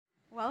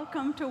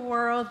Welcome to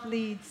World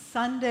Lead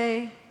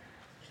Sunday.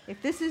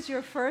 If this is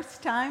your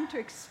first time to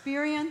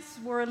experience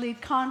World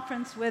Lead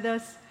Conference with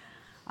us,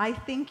 I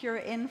think you're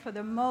in for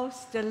the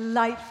most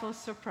delightful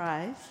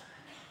surprise.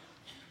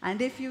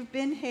 And if you've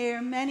been here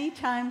many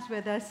times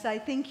with us, I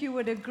think you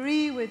would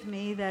agree with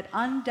me that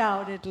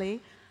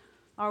undoubtedly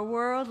our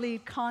World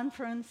Lead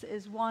Conference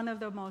is one of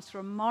the most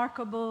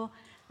remarkable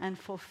and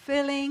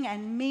fulfilling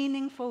and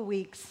meaningful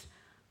weeks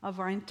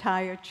of our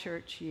entire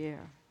church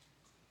year.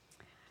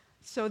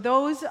 So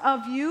those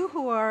of you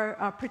who are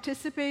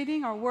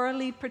participating, or World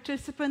Lead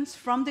participants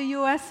from the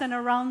U.S. and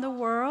around the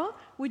world,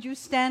 would you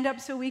stand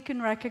up so we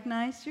can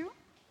recognize you?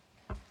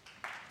 All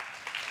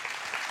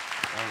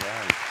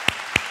right.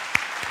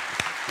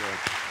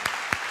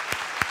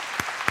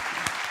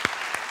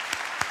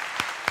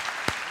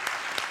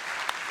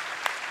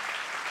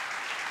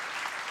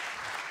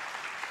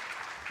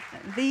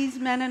 Good. These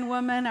men and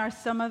women are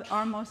some of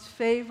our most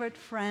favorite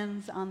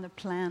friends on the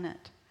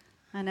planet.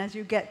 And as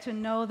you get to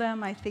know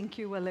them, I think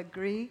you will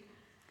agree.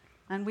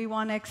 And we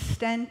want to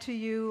extend to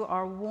you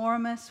our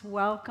warmest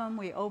welcome.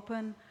 We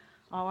open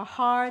our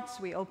hearts,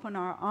 we open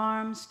our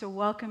arms to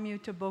welcome you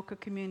to Boca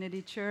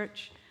Community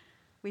Church.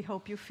 We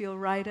hope you feel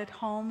right at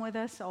home with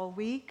us all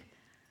week.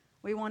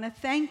 We want to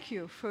thank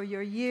you for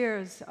your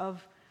years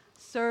of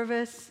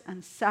service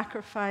and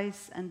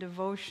sacrifice and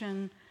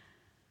devotion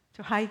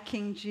to High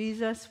King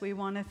Jesus. We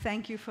want to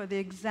thank you for the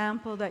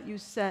example that you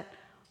set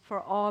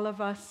for all of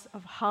us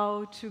of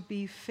how to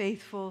be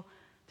faithful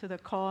to the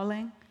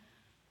calling.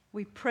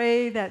 We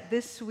pray that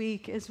this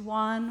week is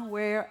one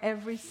where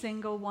every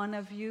single one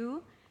of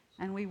you,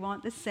 and we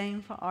want the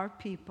same for our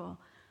people,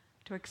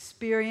 to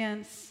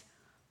experience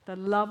the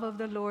love of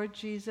the Lord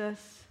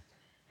Jesus,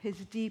 His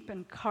deep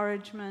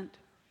encouragement,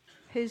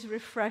 His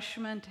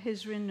refreshment,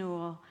 His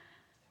renewal,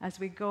 as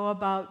we go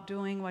about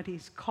doing what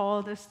He's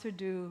called us to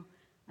do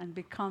and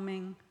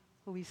becoming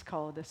who He's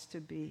called us to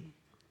be.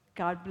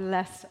 God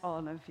bless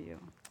all of you.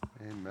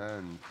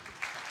 Amen.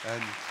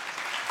 And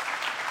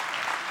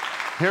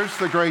here's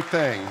the great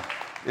thing,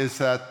 is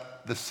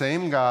that the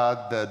same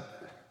God that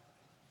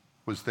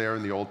was there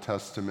in the Old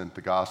Testament,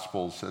 the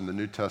Gospels, and the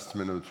New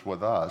Testament is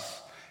with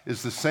us,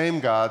 is the same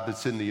God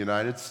that's in the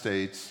United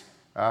States,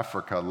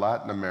 Africa,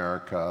 Latin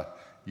America,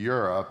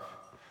 Europe,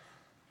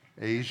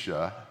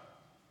 Asia,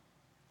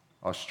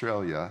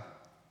 Australia.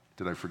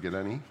 Did I forget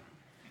any?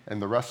 And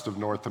the rest of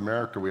North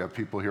America, we have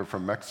people here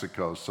from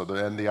Mexico,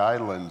 and the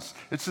islands.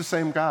 It's the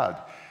same God,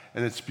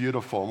 and it's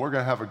beautiful. And we're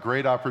going to have a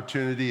great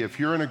opportunity. If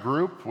you're in a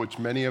group, which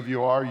many of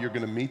you are, you're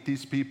going to meet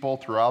these people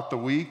throughout the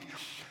week.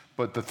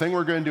 But the thing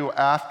we're going to do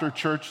after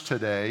church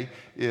today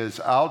is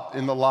out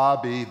in the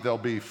lobby, there'll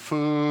be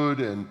food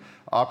and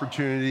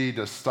opportunity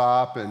to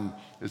stop, and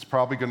it's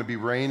probably going to be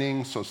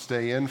raining, so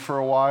stay in for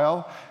a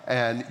while.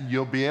 And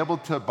you'll be able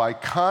to, by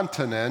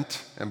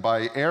continent and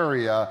by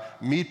area,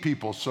 meet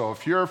people. So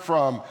if you're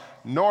from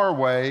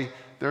Norway,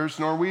 there's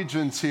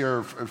Norwegians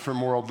here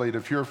from World Lead.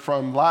 If you're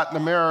from Latin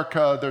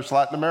America, there's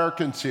Latin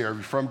Americans here. If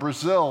you're from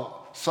Brazil,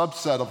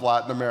 subset of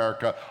Latin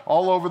America,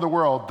 all over the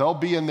world, they'll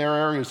be in their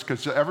areas,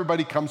 because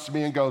everybody comes to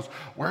me and goes,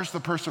 "Where's the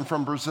person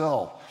from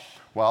Brazil?"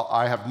 Well,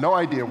 I have no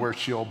idea where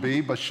she'll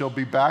be, but she'll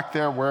be back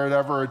there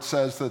wherever it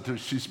says that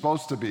she's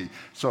supposed to be.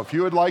 So if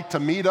you would like to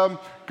meet them,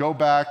 go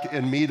back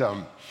and meet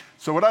them.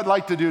 So what I'd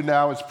like to do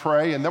now is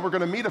pray, and then we're going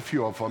to meet a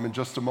few of them in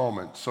just a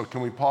moment. So can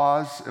we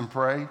pause and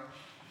pray?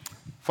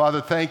 Father,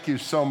 thank you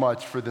so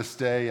much for this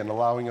day and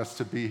allowing us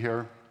to be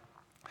here.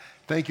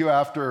 Thank you,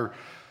 after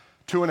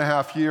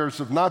 2.5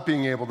 years of not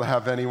being able to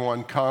have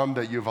anyone come,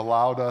 that you've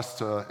allowed us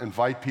to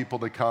invite people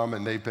to come,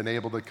 and they've been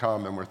able to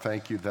come, and we're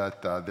thank you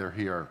that they're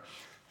here.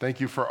 Thank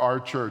you for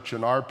our church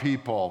and our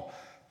people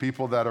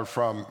that are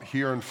from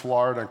here in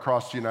Florida and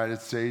across the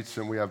United States,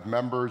 and we have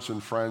members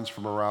and friends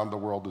from around the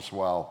world as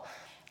well.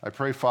 I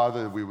pray,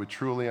 Father, that we would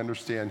truly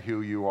understand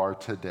who you are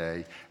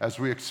today as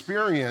we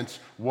experience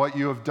what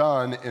you have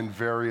done in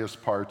various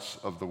parts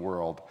of the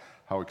world.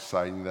 How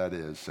exciting that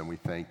is, and we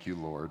thank you,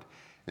 Lord.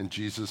 In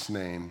Jesus'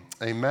 name,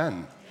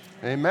 amen.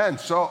 Amen.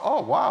 So,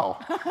 oh, wow.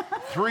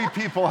 3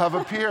 people have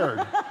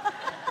appeared.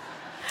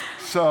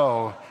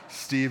 So,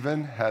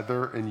 Stephen,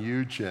 Heather, and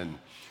Eugen.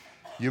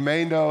 You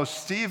may know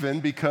Stephen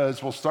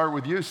because, we'll start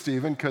with you,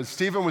 Stephen, because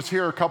Stephen was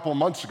here a couple of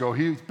months ago.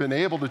 He's been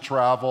able to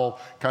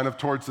travel kind of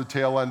towards the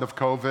tail end of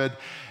COVID,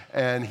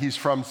 and he's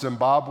from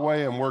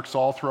Zimbabwe and works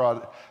all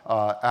throughout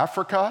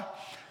Africa,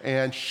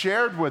 and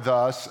shared with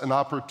us an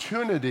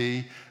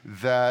opportunity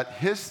that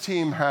his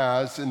team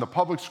has in the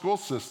public school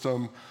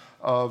system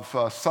of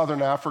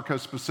Southern Africa,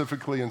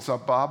 specifically in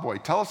Zimbabwe.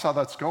 Tell us how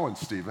that's going,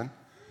 Stephen.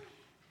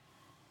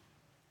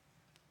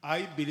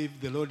 I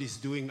believe the Lord is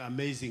doing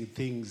amazing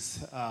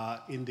things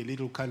in the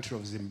little country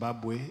of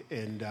Zimbabwe.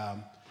 And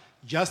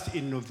just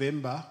in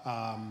November,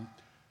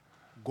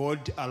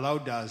 God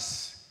allowed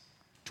us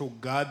to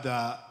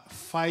gather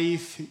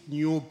 5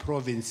 new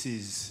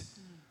provinces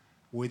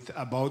with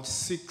about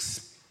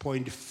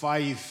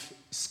 6.5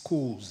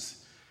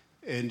 schools,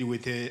 and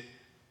with a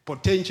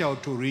potential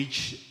to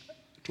reach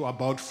to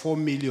about 4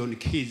 million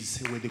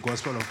kids with the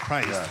gospel of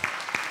Christ. Yeah.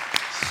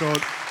 So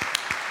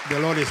the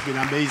Lord has been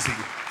amazing.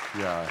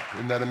 Yeah,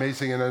 isn't that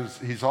amazing? And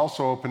he's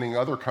also opening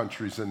other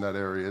countries in that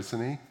area,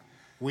 isn't he?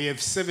 We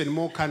have 7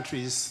 more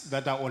countries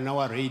that are on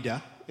our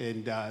radar,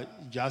 and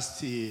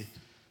just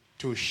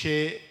to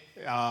share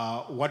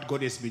what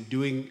God has been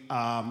doing,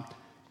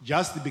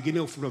 just the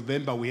beginning of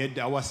November, we had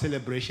our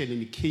celebration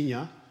in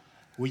Kenya,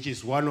 which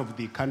is one of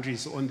the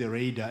countries on the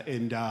radar,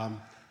 and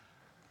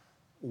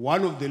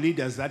one of the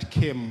leaders that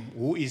came,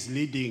 who is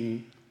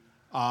leading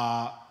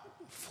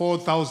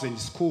 4,000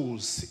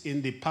 schools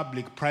in the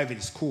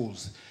public-private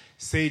schools,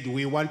 said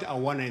we want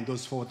Awana in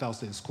those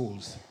 4,000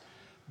 schools.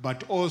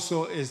 But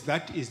also, as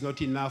that is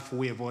not enough,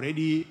 we have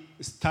already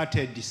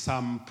started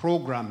some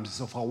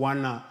programs of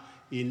Awana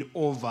in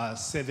over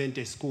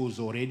 70 schools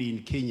already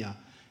in Kenya,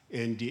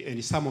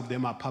 and some of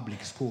them are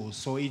public schools.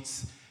 So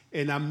it's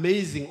an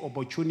amazing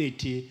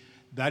opportunity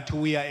that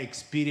we are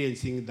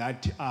experiencing,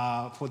 that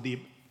for the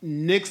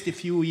next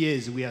few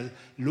years we are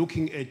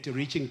looking at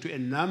reaching to a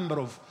number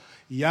of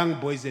young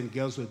boys and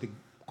girls with the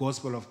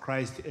gospel of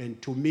Christ,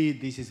 and to me,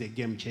 this is a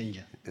game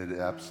changer. It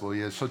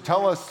absolutely is. So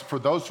tell us, for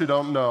those who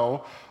don't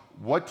know,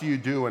 what do you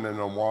do in an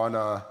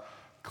Awana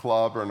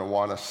club or an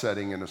Awana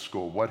setting in a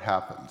school? What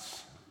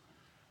happens?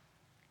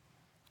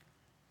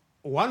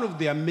 One of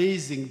the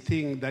amazing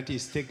things that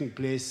is taking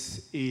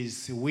place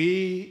is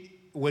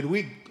when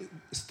we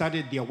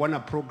started the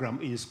Awana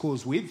program in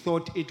schools, we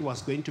thought it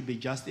was going to be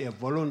just a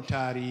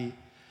voluntary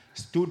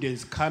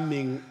students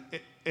coming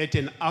at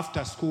an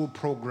after-school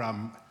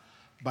program.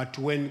 But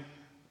when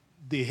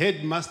the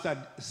headmaster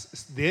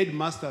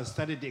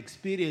started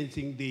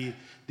experiencing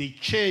the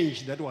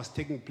change that was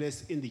taking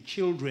place in the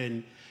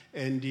children,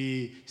 and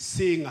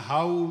seeing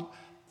how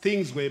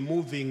things were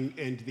moving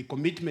and the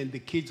commitment the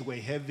kids were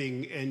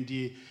having, and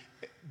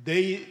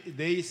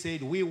they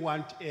said, we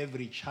want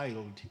every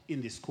child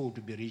in the school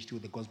to be reached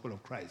with the gospel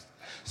of Christ.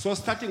 So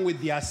starting with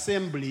the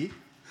assembly,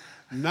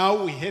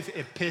 now we have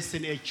a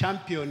person, a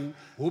champion,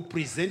 who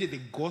presented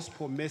the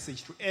gospel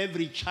message to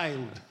every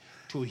child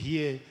to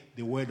hear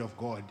the word of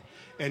God.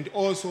 And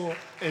also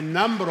a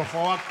number of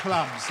our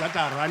clubs that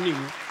are running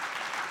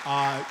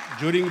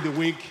during the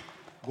week.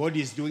 God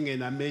is doing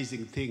an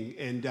amazing thing.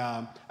 And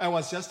I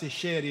was just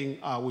sharing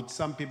with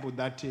some people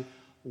that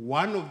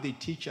one of the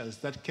teachers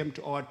that came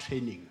to our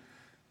training,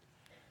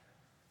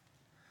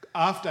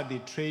 after the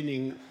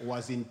training,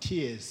 was in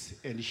tears,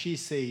 and she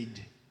said,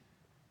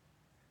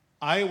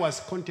 I was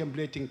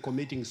contemplating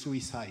committing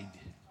suicide,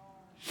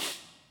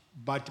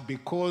 but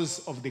because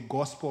of the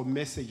gospel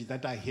message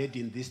that I heard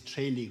in this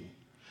training,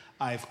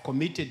 I've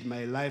committed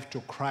my life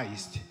to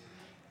Christ,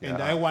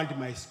 and I want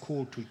my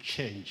school to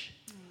change.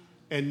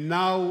 And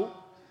now,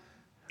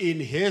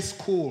 in her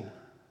school,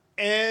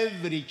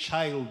 every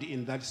child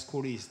in that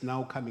school is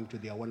now coming to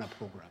the Awana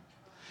program.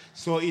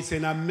 So it's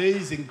an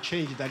amazing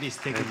change that is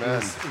taking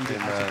place in the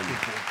hearts of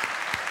people.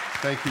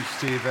 Thank you,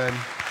 Stephen.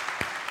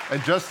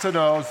 And just to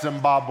know,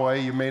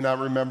 Zimbabwe, you may not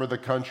remember the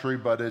country,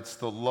 but it's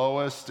the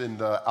lowest in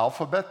the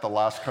alphabet, the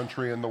last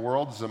country in the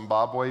world,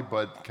 Zimbabwe.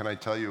 But can I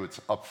tell you, it's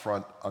up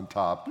front on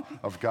top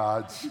of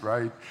God's,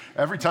 right?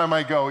 Every time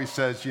I go, he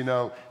says, you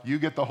know, you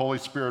get the Holy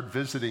Spirit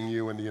visiting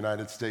you in the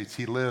United States.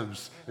 He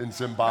lives in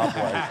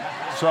Zimbabwe.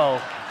 So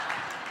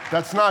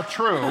that's not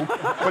true,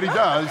 but he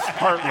does,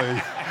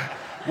 partly.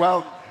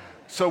 Well,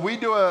 so we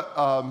do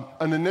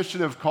an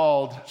initiative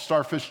called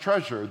Starfish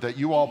Treasure that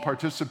you all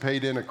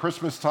participate in at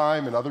Christmas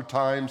time and other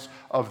times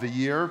of the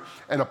year.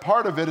 And a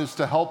part of it is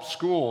to help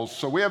schools.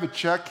 So we have a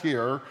check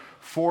here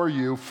for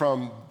you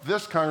from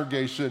this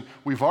congregation.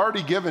 We've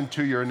already given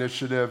to your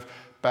initiative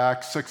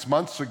back 6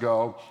 months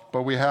ago,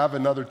 but we have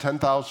another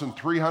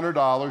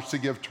 $10,300 to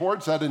give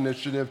towards that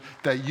initiative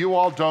that you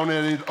all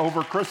donated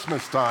over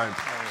Christmas time.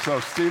 So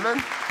Stephen,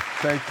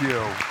 thank you.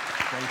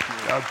 Thank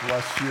you. God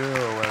bless you.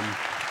 And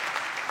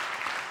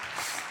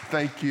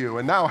thank you.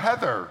 And now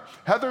Heather.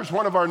 Heather's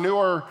one of our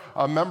newer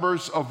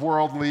members of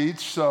World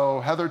Leads.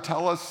 So Heather,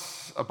 tell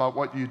us about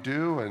what you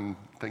do and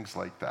things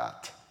like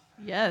that.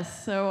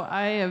 Yes, so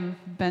I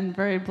have been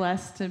very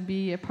blessed to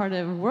be a part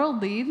of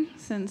World Lead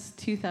since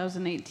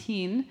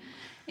 2018.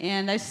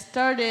 And I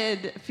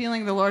started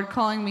feeling the Lord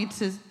calling me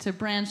to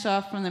branch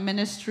off from the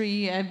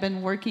ministry. I've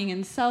been working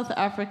in South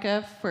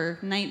Africa for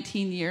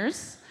 19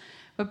 years.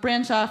 But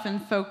branch off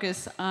and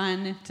focus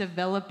on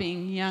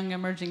developing young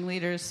emerging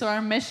leaders. So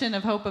our mission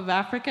of Hope of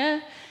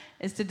Africa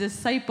is to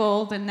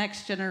disciple the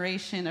next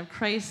generation of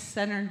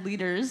Christ-centered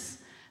leaders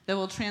that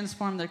will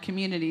transform their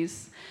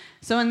communities.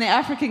 So in the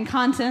African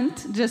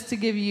continent, just to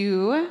give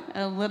you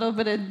a little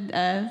bit of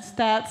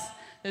stats,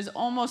 there's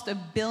almost 1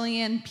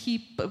 billion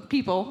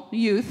people,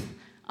 youth,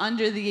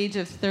 under the age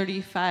of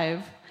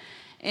 35.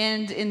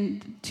 And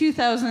in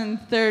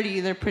 2030,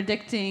 they're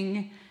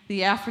predicting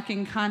the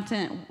African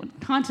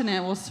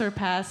continent will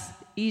surpass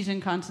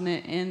Asian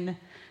continent in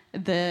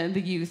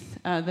the youth,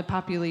 the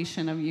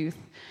population of youth.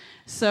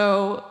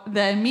 So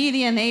the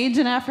median age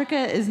in Africa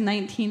is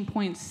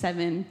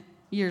 19.7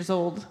 years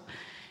old.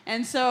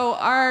 And so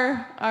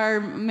our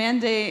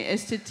mandate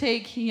is to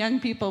take young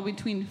people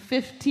between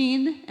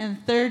 15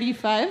 and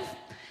 35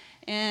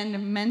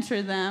 and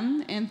mentor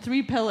them in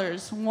 3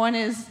 pillars. One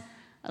is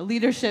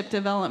leadership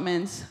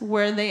development,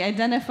 where they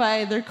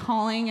identify their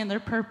calling and their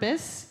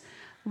purpose,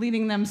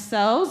 leading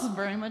themselves,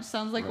 very much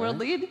sounds like World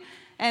Lead,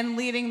 and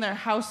leading their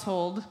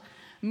household,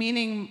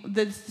 meaning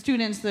the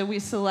students that we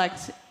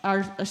select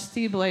are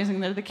stabilizing.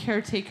 They're the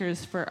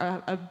caretakers for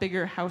a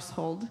bigger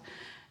household.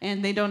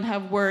 And they don't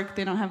have work,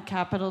 they don't have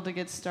capital to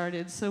get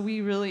started. So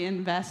we really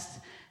invest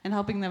in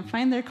helping them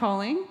find their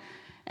calling.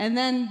 And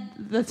then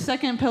the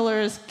second pillar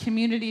is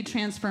community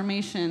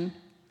transformation.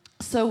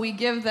 So we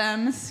give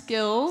them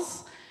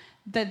skills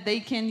that they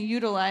can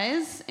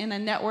utilize in a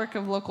network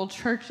of local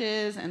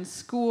churches and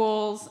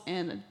schools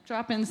and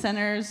drop-in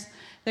centers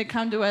that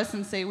come to us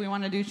and say, we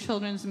want to do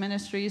children's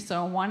ministry.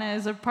 So Juana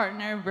is a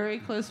partner, very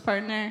close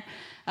partner,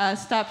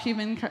 stop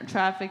human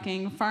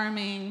trafficking,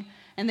 farming,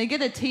 and they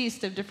get a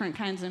taste of different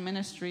kinds of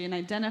ministry and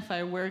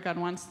identify where God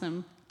wants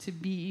them to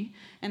be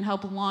and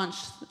help launch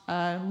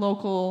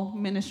local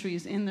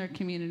ministries in their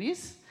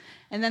communities.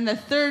 And then the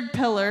third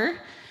pillar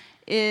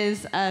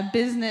is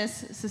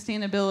business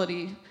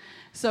sustainability.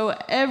 So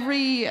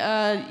every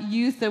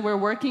youth that we're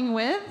working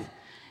with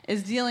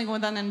is dealing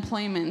with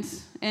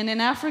unemployment. And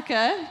in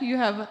Africa, you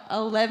have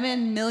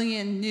 11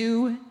 million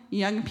new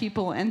young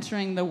people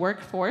entering the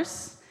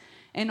workforce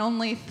and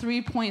only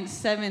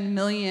 3.7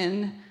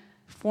 million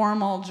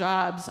formal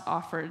jobs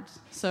offered.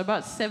 So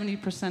about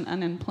 70%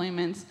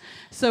 unemployment.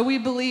 So we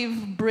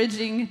believe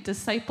bridging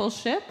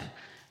discipleship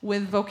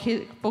with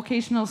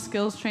vocational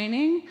skills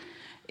training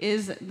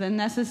is the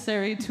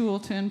necessary tool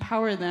to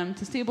empower them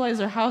to stabilize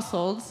their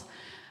households.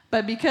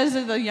 But because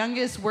of the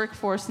youngest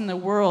workforce in the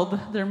world,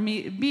 they're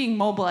being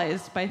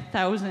mobilized by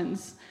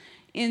thousands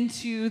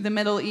into the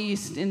Middle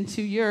East,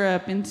 into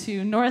Europe,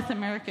 into North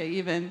America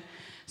even.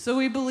 So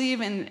we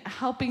believe in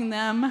helping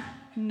them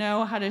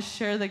know how to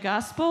share the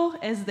gospel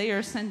as they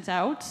are sent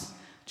out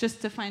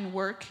just to find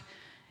work.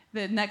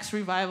 The next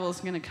revival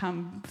is going to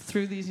come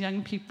through these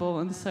young people.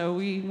 And so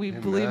we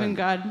believe in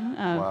God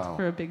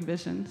for a big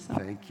vision. So.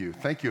 Thank you.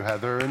 Thank you,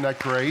 Heather. Isn't that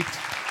great?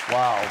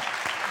 Wow.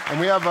 And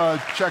we have a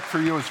check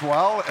for you as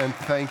well, and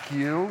thank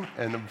you,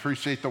 and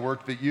appreciate the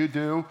work that you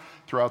do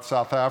throughout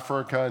South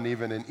Africa and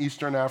even in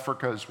Eastern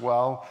Africa as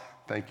well.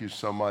 Thank you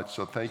so much.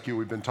 So thank you.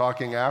 We've been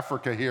talking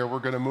Africa here. We're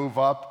going to move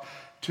up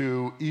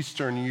to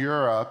Eastern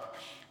Europe.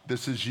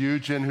 This is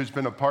Eugen, who's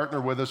been a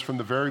partner with us from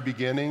the very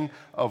beginning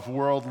of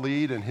World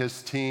Lead and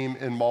his team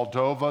in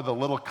Moldova, the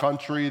little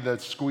country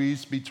that's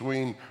squeezed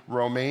between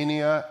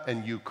Romania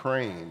and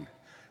Ukraine.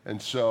 And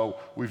so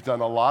we've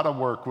done a lot of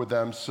work with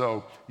them.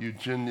 So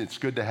Eugen, it's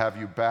good to have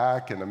you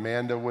back, and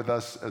Amanda with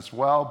us as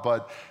well.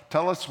 But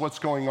tell us what's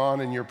going on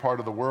in your part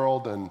of the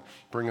world and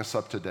bring us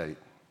up to date.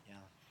 Yeah.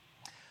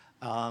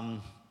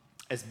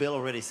 As Bill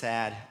already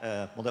said,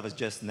 Moldova is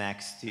just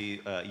next to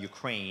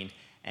Ukraine,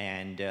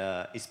 and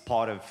it's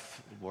part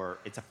of, or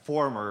it's a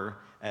former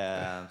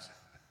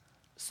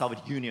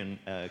Soviet Union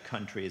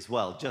country as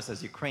well, just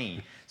as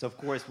Ukraine. So of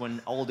course,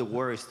 when all the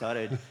war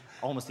started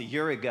almost a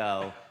year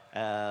ago,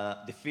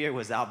 the fear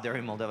was out there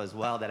in Moldova as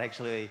well, that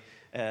actually,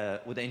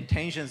 with the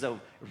intentions of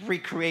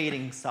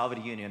recreating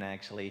Soviet Union,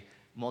 actually,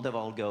 Moldova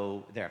will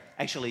go there.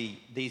 Actually,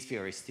 this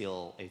fear is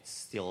still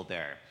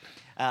there.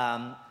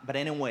 But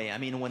anyway, I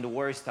mean, when the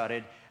war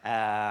started,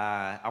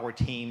 our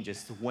team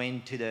just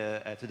went to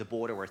the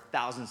border where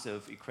thousands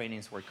of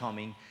Ukrainians were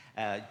coming,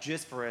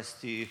 just for us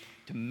to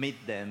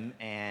meet them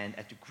and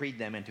to greet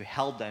them and to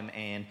help them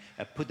and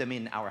put them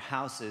in our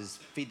houses,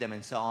 feed them,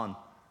 and so on.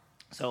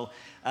 So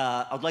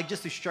I would like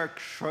just to share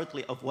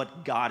shortly of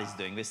what God is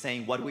doing. We're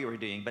saying what we were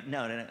doing, but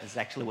no, it's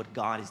actually what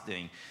God is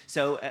doing.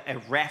 So a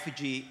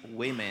refugee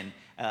woman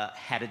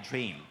had a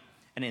dream,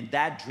 and in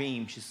that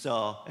dream she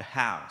saw a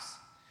house.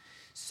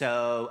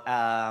 So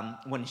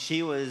when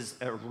she was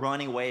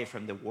running away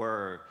from the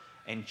war,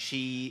 and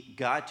she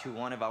got to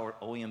one of our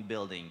OEM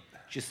building,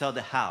 she saw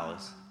the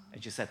house,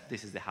 and she said,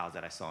 "This is the house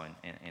that I saw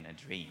in a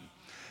dream."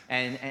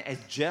 And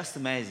it's just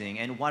amazing.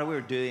 And what we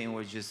were doing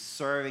was just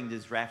serving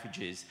these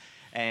refugees.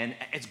 And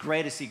it's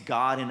great to see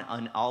God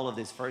in all of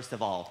this, first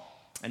of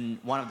all. And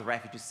one of the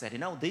refugees said,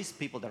 these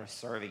people that are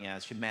serving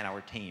us, she met our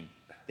team.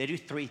 They do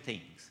 3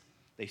 things.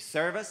 They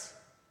serve us,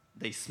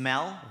 they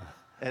smell,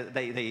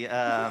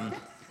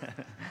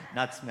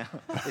 not smell,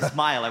 they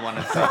smile, I want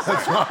to say.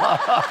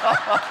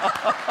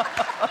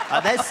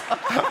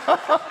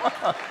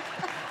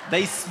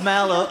 They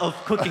smell of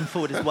cooking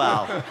food as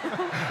well.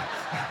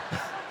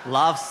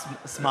 Love,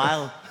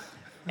 smile,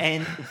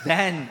 and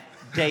then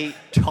they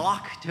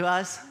talk to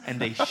us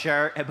and they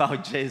share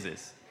about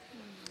Jesus.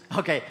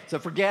 Okay, so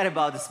forget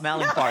about the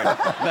smelling part.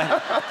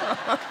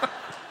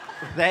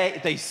 But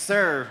they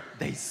serve,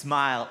 they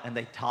smile, and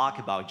they talk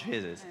about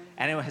Jesus.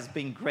 And it has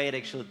been great,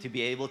 actually, to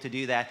be able to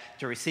do that,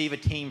 to receive a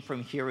team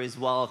from here as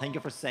well. Thank you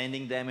for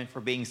sending them and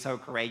for being so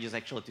courageous,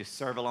 actually, to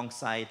serve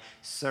alongside,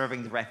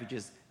 serving the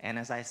refugees, and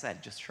as I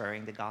said, just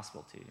sharing the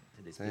gospel to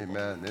these people.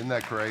 Amen. Isn't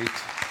that great?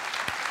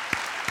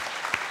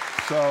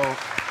 So,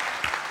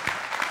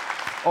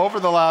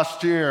 over the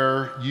last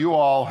year, you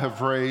all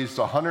have raised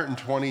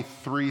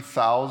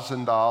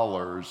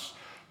 $123,000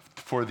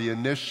 for the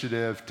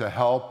initiative to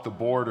help the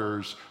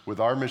borders with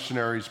our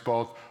missionaries,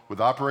 both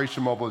with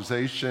Operation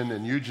Mobilization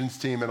and Eugene's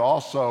team, and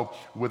also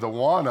with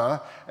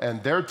Awana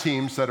and their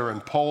teams that are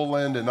in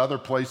Poland and other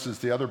places,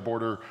 the other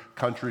border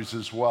countries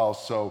as well.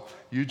 So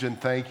Eugene,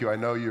 thank you. I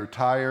know you're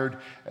tired,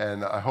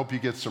 and I hope you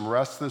get some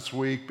rest this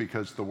week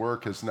because the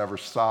work has never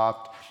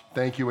stopped.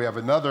 Thank you. We have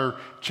another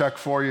check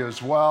for you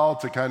as well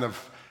to kind of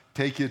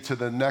take you to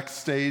the next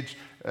stage,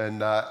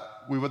 and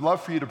we would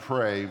love for you to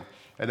pray.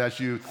 And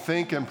as you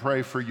think and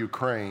pray for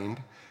Ukraine,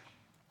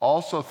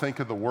 also think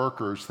of the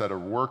workers that are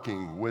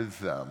working with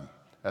them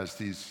as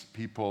these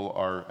people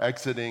are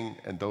exiting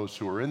and those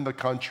who are in the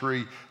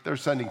country. They're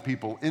sending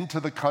people into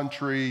the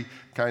country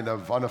kind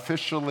of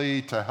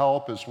unofficially to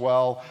help as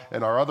well.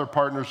 And our other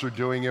partners are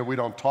doing it. We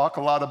don't talk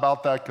a lot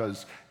about that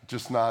because it's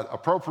just not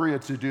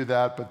appropriate to do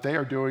that, but they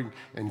are doing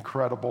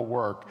incredible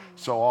work.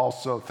 So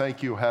also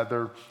thank you,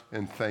 Heather,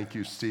 and thank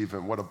you,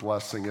 Stephen. What a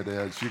blessing it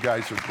is. You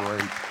guys are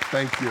great.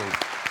 Thank you.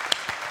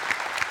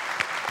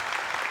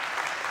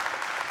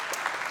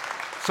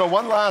 So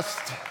one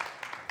last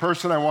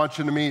person I want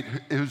you to meet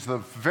who's the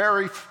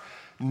very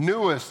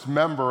newest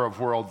member of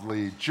World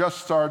Lead,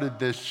 just started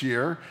this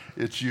year.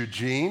 It's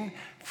Eugene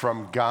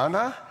from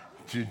Ghana.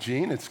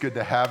 Eugene, it's good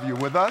to have you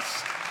with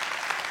us.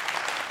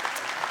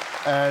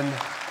 And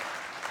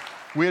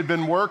we had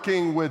been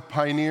working with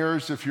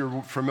Pioneers. If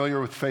you're familiar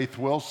with Faith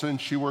Wilson,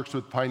 she works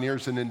with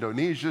Pioneers in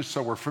Indonesia,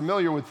 so we're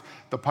familiar with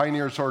the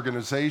Pioneers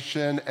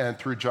organization, and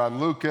through John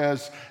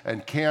Lucas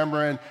and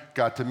Cameron,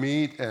 got to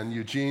meet, and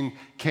Eugene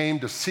came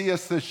to see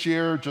us this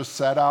year, just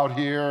sat out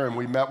here, and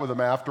we met with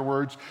him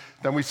afterwards.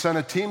 Then we sent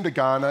a team to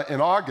Ghana in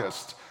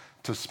August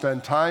to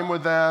spend time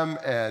with them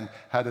and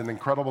had an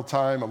incredible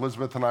time.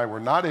 Elizabeth and I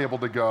were not able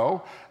to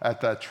go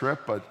at that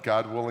trip, but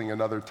God willing,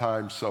 another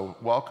time. So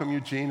welcome,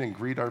 Eugene, and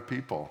greet our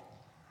people.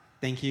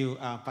 Thank you,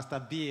 Pastor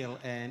Bill.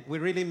 And we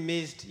really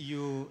missed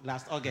you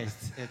last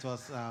August. It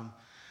was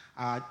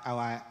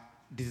our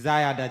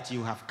desire that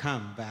you have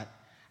come, but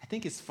I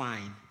think it's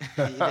fine.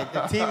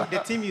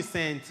 the team you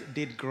sent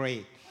did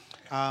great.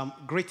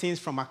 Greetings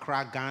from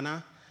Accra,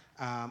 Ghana.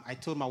 I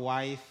told my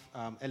wife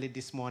early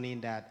this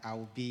morning that I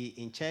will be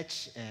in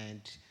church,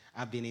 and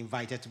I've been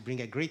invited to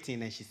bring a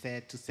greeting, and she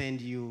said to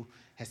send you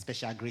her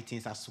special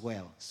greetings as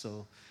well.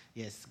 So,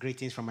 yes,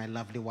 greetings from my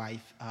lovely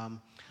wife.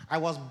 I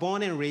was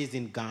born and raised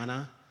in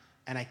Ghana,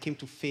 and I came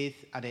to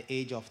faith at the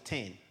age of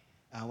 10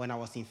 when I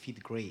was in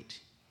 5th grade.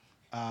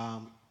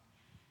 I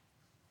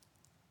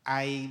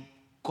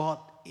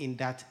got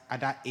at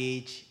that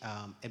age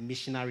a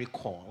missionary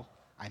call.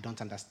 I don't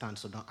understand,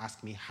 so don't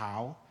ask me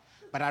how.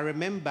 But I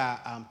remember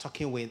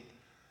talking with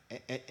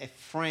a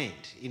friend,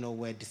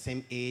 we're the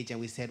same age,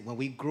 and we said, when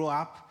we grow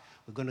up,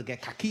 we're going to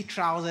get khaki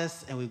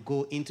trousers, and we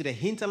go into the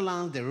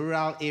hinterlands, the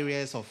rural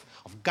areas of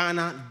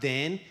Ghana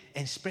then,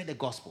 and spread the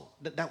gospel.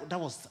 That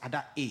was at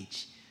that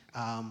age.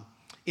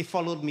 It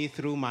followed me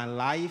through my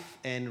life,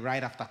 and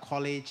right after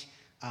college,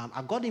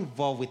 I got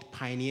involved with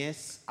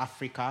Pioneers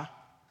Africa,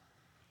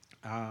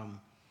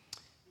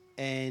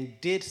 and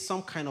did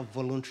some kind of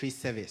voluntary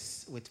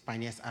service with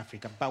Pioneers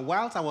Africa. But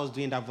whilst I was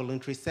doing that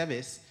voluntary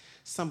service,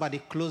 somebody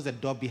closed the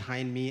door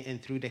behind me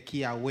and threw the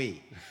key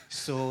away.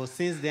 So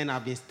since then,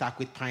 I've been stuck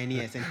with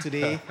Pioneers, and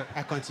today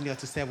I continue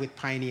to serve with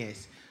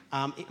Pioneers.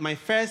 My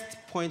first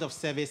point of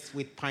service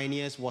with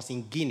Pioneers was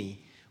in Guinea,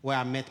 where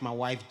I met my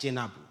wife,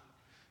 Jenabu.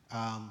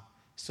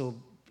 So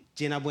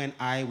Jenabu and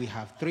I, we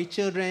have 3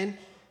 children,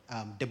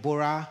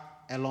 Deborah,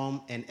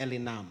 Elom, and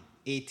Elinam,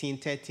 18,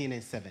 13,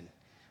 and 7.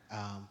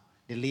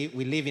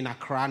 We live in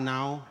Accra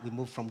now. We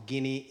moved from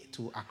Guinea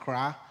to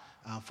Accra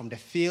from the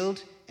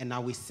field, and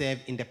now we serve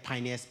in the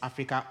Pioneers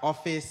Africa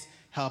office,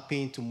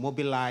 helping to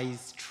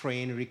mobilize,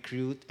 train,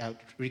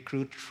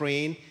 recruit,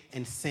 train,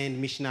 and send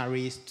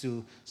missionaries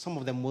to some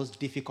of the most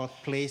difficult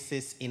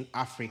places in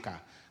Africa,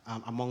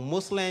 among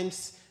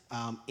Muslims,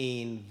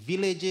 in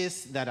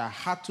villages that are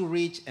hard to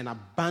reach and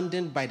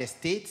abandoned by the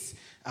states,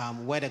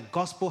 where the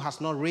gospel has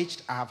not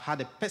reached. I have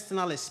had a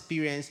personal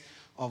experience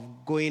of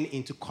going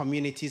into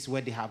communities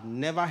where they have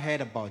never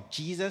heard about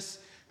Jesus,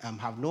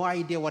 have no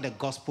idea what the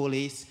gospel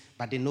is,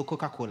 but they know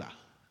Coca-Cola.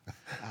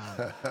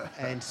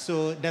 And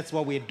so that's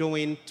what we're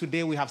doing.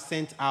 Today we have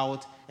sent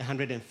out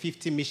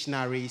 150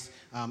 missionaries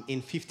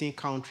in 15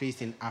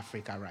 countries in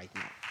Africa right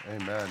now.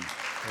 Amen.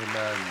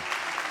 Amen.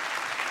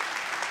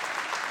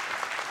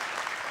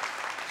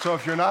 So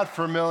if you're not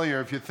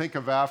familiar, if you think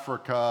of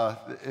Africa,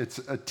 it's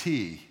a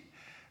T.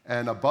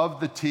 And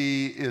above the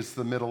T is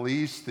the Middle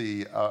East,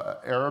 the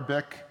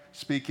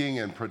Arabic-speaking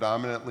and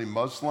predominantly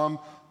Muslim.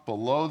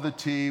 Below the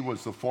T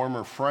was the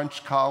former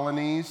French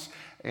colonies,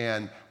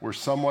 and were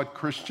somewhat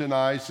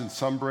Christianized and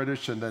some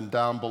British, and then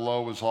down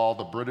below was all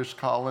the British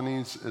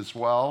colonies as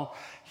well.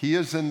 He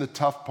is in the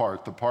tough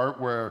part, the part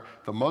where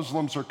the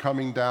Muslims are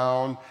coming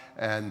down,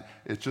 and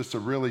it's just a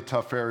really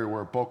tough area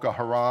where Boko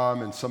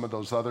Haram and some of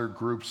those other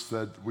groups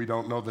that we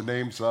don't know the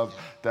names of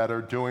that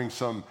are doing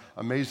some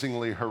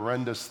amazingly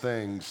horrendous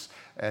things,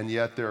 and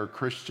yet there are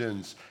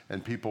Christians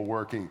and people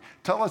working.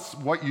 Tell us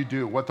what you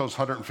do, what those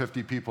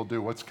 150 people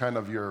do. What's kind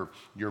of your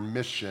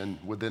mission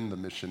within the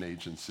mission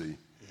agency?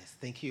 Yes,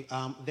 thank you.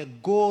 The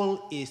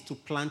goal is to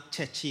plant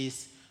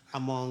churches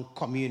among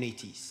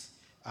communities.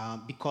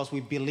 Because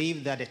we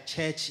believe that the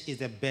church is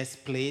the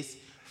best place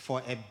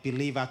for a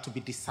believer to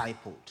be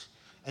discipled.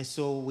 And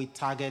so we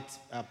target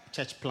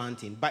church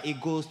planting. But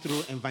it goes through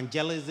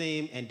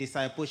evangelism and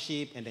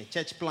discipleship and then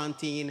church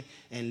planting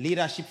and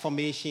leadership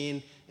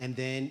formation. And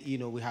then,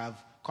 we have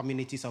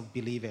communities of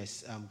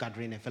believers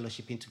gathering and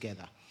fellowshipping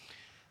together.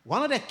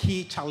 One of the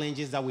key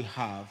challenges that we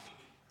have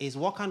is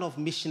what kind of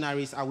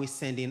missionaries are we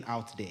sending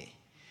out there?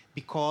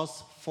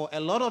 Because for a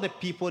lot of the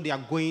people they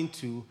are going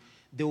to,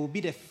 they will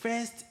be the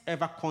first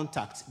ever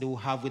contact they will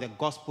have with the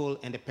gospel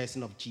and the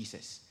person of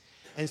Jesus.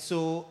 And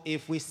so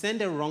if we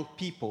send the wrong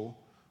people,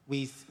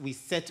 we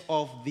set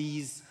off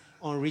these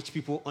unreached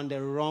people on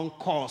the wrong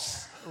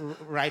course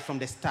right from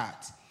the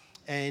start.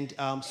 And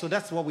so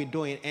that's what we're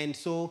doing. And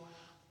so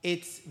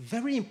it's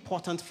very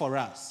important for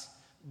us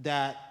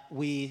that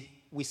we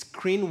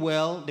screen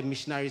well the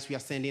missionaries we are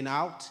sending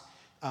out,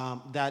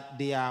 that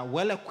they are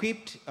well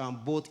equipped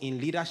both in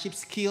leadership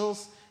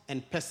skills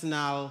and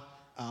personal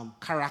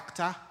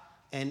character,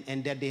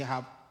 and that they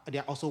are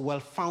also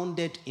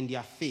well-founded in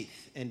their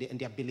faith and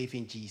their belief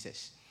in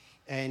Jesus.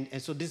 And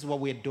so this is what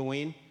we're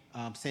doing,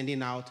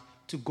 sending out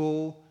to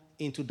go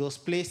into those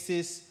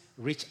places,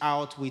 reach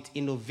out with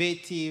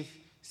innovative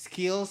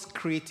skills,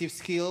 creative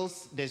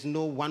skills. There's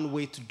no one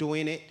way to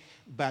doing it,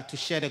 but to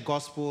share the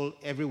gospel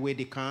every way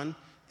they can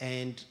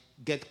and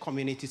get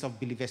communities of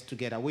believers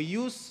together. We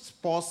use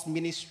sports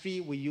ministry,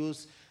 we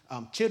use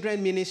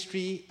children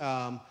ministry,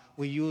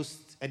 we use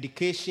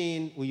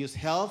education, we use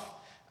health,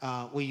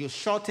 we use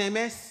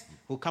short-termers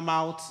who come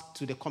out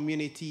to the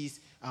communities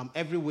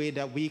every way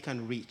that we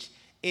can reach.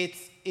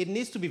 It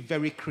needs to be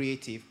very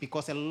creative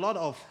because a lot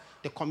of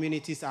the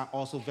communities are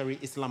also very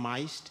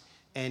Islamized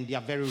and they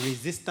are very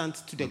resistant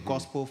to the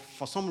gospel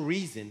for some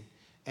reason.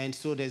 And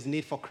so there's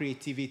need for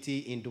creativity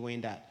in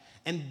doing that.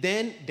 And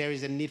then there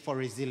is a need for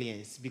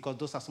resilience because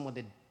those are some of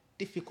the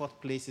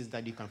difficult places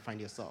that you can find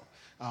yourself.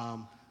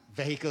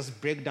 Vehicles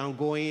break down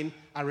going.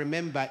 I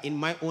remember in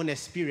my own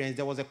experience,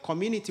 there was a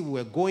community we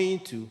were going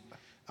to.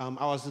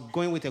 I was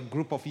going with a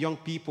group of young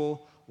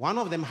people. One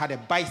of them had a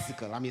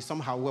bicycle.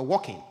 Somehow we were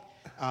walking.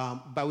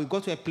 But we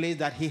got to a place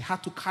that he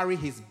had to carry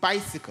his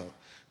bicycle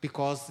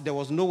because there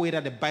was no way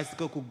that the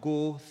bicycle could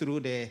go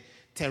through the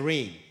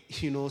terrain.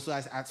 So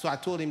I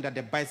told him that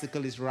the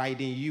bicycle is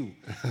riding you.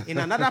 In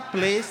another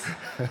place,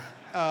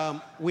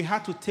 we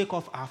had to take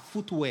off our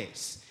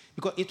footwears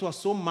because it was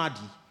so muddy.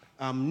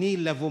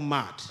 Knee-level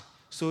mud.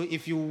 So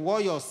if you wore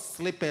your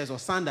slippers or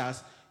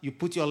sandals, you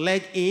put your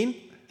leg in,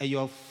 and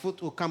your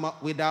foot will come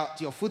up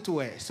without your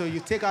footwear. So you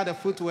take out the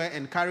footwear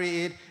and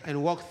carry it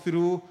and walk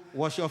through,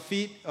 wash your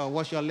feet,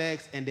 wash your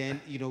legs, and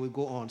then, we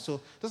go on. So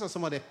those are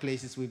some of the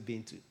places we've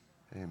been to.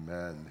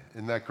 Amen.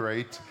 Isn't that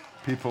great?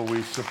 People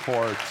we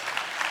support.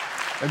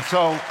 And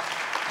so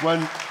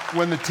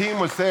when the team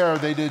was there,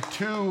 they did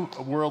 2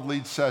 World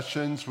Lead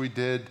sessions. We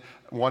did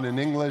one in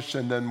English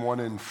and then one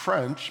in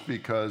French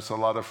because a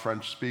lot of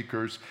French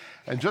speakers.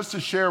 And just to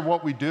share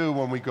what we do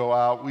when we go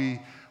out, we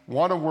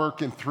want to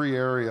work in 3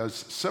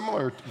 areas,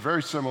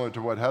 very similar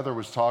to what Heather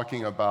was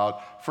talking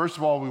about. First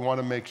of all, we want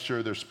to make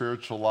sure their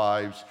spiritual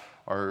lives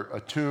are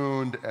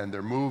attuned and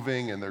they're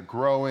moving and they're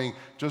growing.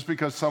 Just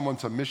because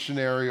someone's a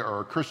missionary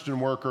or a Christian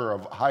worker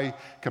or a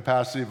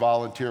high-capacity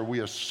volunteer, we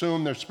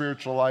assume their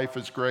spiritual life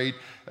is great.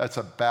 That's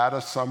a bad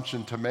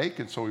assumption to make,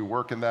 and so we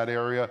work in that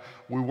area.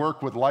 We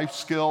work with life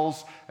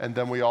skills, and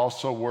then we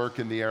also work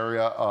in the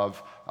area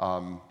of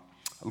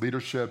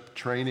leadership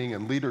training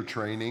and leader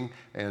training,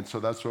 and so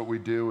that's what we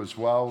do as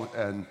well,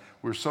 and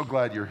we're so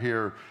glad you're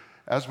here.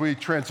 As we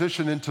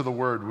transition into the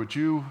Word, would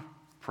you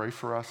pray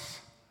for us?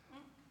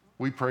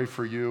 We pray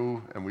for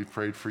you, and we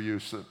prayed for you,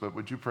 but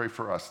would you pray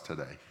for us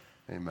today?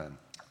 Amen.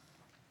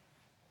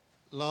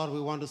 Lord, we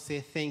want to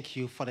say thank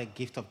you for the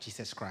gift of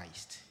Jesus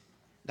Christ,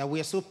 that we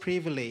are so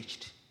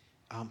privileged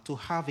to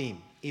have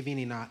him even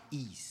in our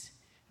ease,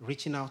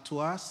 reaching out to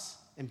us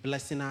and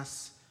blessing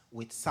us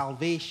with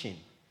salvation.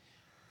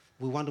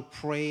 We want to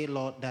pray,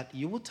 Lord, that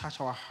you will touch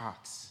our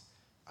hearts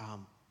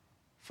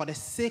for the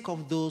sake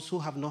of those who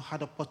have not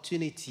had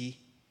opportunity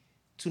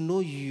to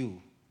know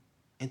you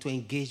and to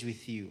engage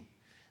with you.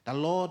 That,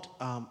 Lord,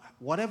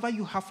 whatever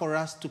you have for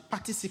us to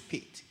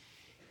participate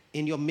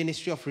in your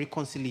ministry of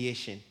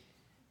reconciliation,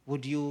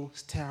 would you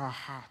stir our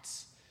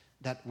hearts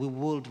that we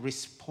would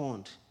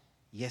respond,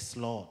 yes,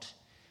 Lord.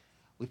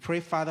 We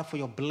pray, Father, for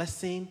your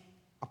blessing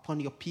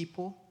upon your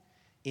people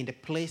in the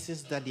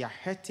places that they are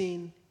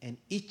hurting and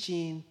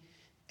itching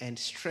and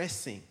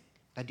stressing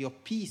that your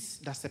peace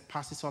that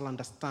surpasses all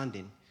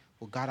understanding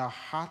will guard our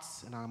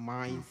hearts and our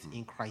minds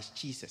in Christ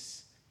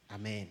Jesus.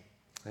 Amen.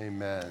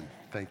 Amen.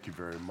 Thank you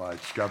very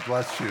much. God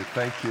bless you.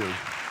 Thank you.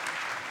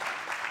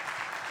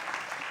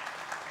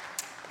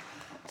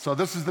 So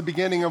this is the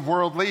beginning of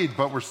World Lead,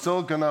 but we're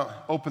still going to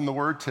open the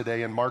Word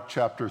today in Mark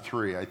chapter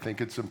 3. I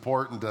think it's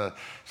important to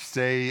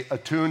stay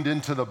attuned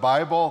into the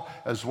Bible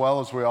as well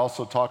as we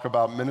also talk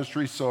about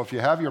ministry. So if you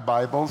have your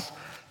Bibles,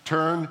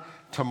 turn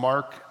to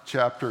Mark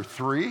chapter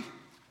 3.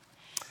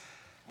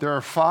 There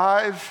are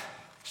 5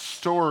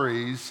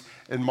 stories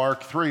in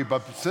Mark 3,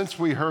 but since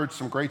we heard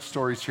some great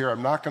stories here,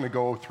 I'm not going to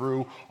go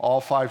through all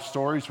 5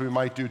 stories. We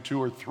might do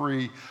 2 or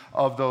 3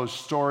 of those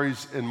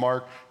stories in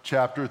Mark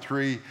chapter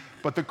 3.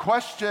 But the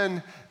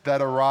question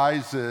that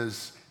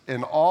arises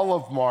in all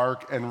of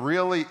Mark, and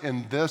really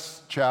in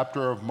this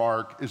chapter of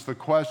Mark, is the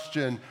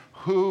question,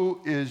 who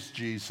is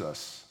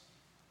Jesus?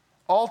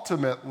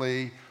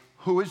 Ultimately,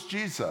 who is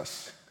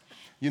Jesus?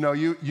 You know,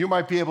 you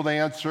might be able to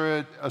answer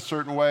it a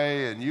certain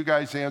way, and you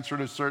guys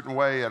answered a certain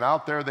way, and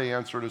out there they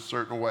answered a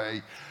certain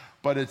way,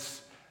 but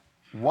it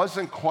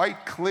wasn't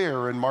quite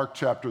clear in Mark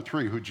chapter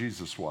 3 who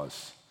Jesus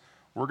was.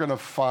 We're going to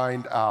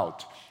find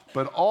out.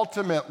 But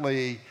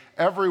ultimately,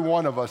 every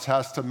one of us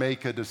has to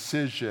make a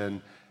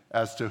decision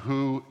as to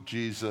who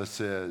Jesus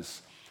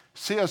is.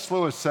 C.S.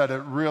 Lewis said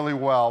it really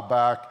well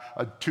back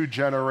 2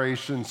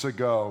 generations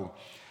ago.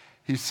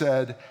 He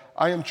said,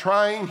 I am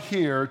trying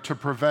here to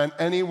prevent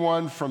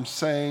anyone from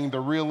saying the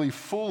really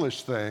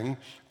foolish thing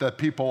that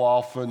people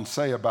often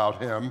say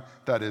about him,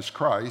 that is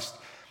Christ.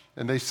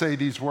 And they say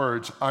these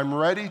words, I'm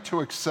ready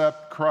to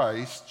accept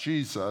Christ,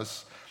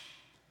 Jesus,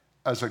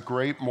 as a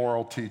great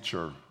moral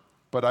teacher,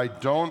 but I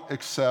don't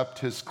accept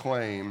his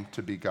claim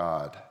to be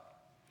God.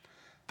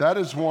 That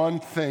is one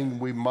thing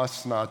we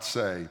must not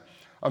say.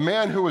 A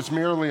man who was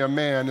merely a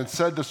man and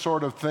said the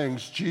sort of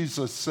things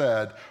Jesus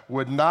said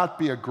would not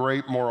be a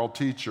great moral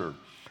teacher.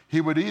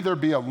 He would either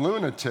be a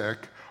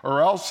lunatic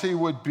or else he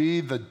would be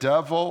the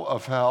devil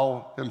of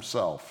hell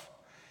himself.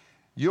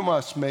 You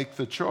must make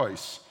the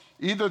choice.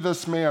 Either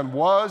this man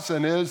was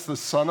and is the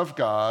Son of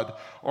God,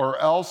 or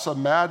else a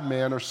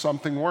madman or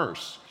something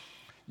worse.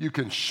 You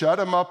can shut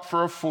him up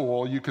for a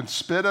fool, you can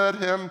spit at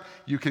him,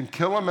 you can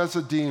kill him as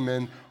a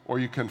demon, or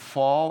you can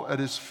fall at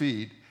his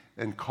feet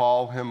and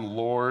call him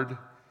Lord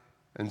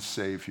and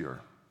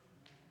Savior.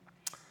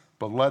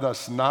 But let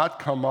us not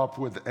come up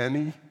with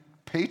any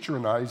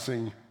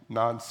patronizing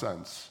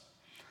nonsense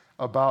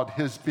about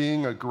his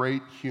being a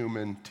great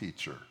human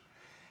teacher.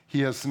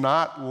 He has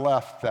not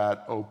left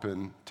that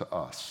open to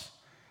us.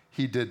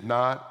 He did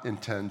not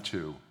intend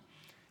to.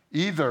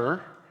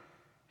 Either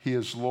he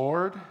is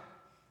Lord,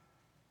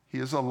 he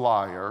is a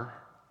liar,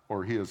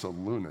 or he is a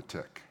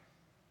lunatic.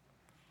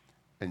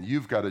 And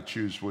you've got to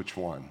choose which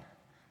one.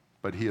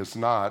 But he is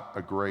not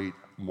a great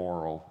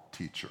moral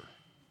teacher.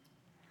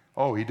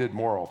 Oh, he did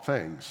moral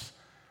things.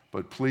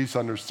 But please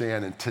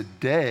understand, and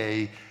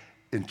today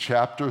in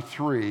chapter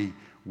 3,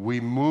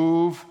 we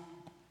move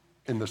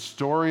in the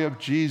story of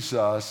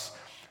Jesus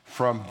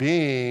from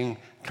being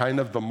kind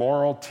of the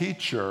moral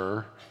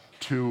teacher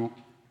to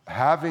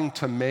having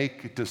to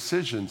make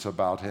decisions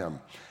about him.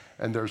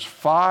 And there's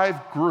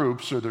 5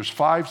 groups, or there's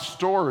 5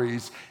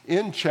 stories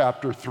in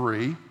chapter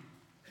 3.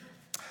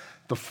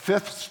 The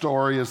 5th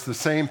story is the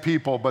same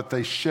people, but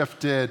they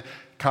shifted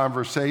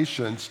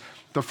conversations.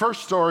 The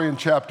first story in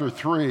chapter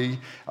 3,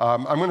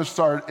 I'm going to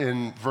start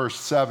in verse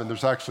 7.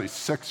 There's actually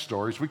 6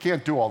 stories. We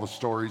can't do all the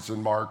stories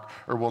in Mark,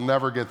 or we'll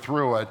never get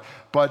through it.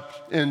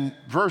 But in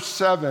verse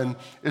 7,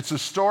 it's a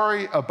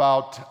story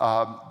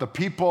about the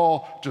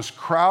people just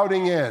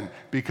crowding in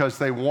because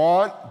they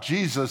want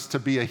Jesus to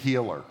be a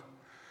healer.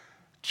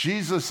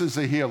 Jesus is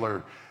a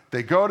healer.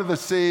 They go to the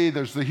sea,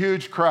 there's the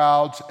huge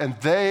crowds, and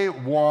they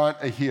want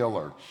a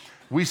healer.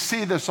 We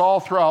see this all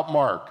throughout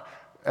Mark.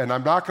 And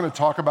I'm not going to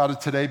talk about it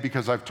today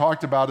because I've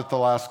talked about it the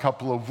last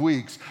couple of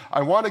weeks.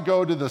 I want to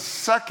go to the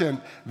second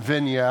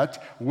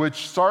vignette,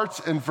 which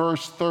starts in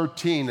verse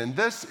 13. And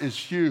this is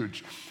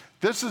huge.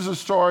 This is a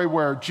story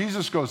where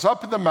Jesus goes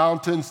up in the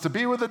mountains to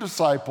be with the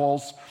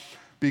disciples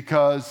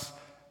because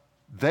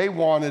they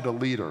wanted a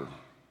leader.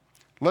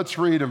 Let's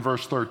read in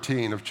verse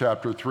 13 of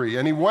chapter 3.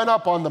 And he went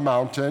up on the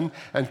mountain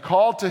and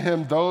called to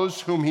him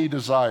those whom he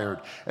desired.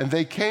 And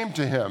they came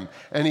to him,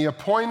 and he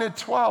appointed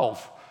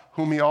 12,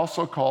 whom he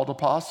also called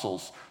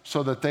apostles,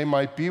 so that they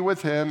might be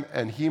with him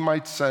and he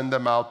might send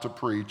them out to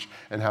preach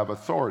and have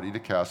authority to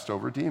cast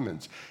over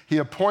demons. He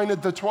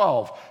appointed the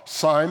 12,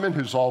 Simon,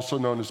 who's also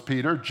known as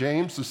Peter,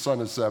 James, the son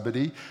of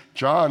Zebedee,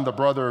 John, the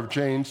brother of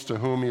James, to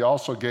whom he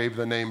also gave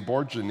the name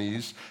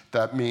Boanerges,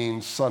 that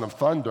means son of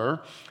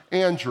thunder,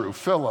 Andrew,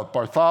 Philip,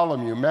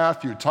 Bartholomew,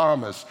 Matthew,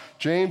 Thomas,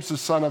 James, the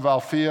son of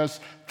Alphaeus,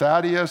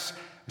 Thaddeus,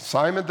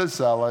 Simon the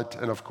Zealot,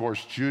 and of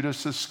course,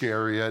 Judas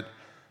Iscariot,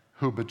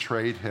 who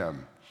betrayed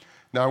him.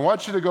 Now, I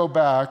want you to go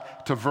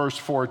back to verse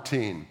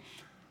 14.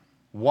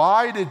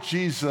 Why did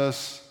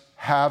Jesus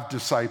have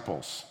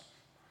disciples,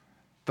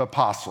 the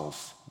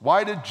apostles?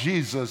 Why did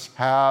Jesus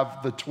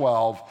have the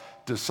 12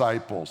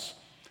 disciples?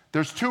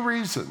 There's 2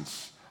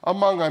 reasons.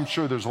 Among, I'm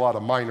sure there's a lot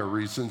of minor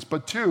reasons,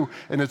 but 2,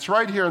 and it's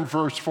right here in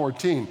verse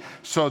 14.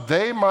 So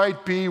they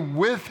might be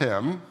with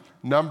him,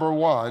 number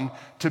 1,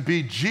 to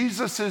be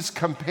Jesus'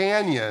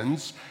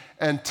 companions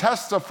and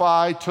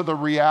testify to the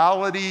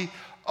reality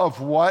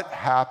of what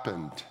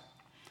happened.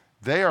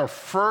 They are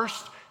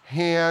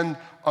first-hand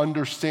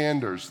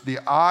understanders, the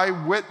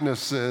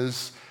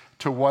eyewitnesses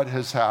to what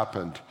has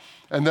happened.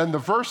 And then the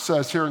verse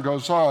says here and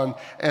goes on,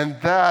 and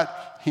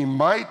that he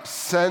might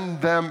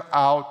send them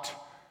out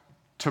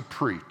to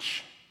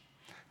preach.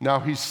 Now,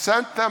 he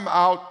sent them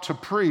out to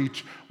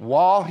preach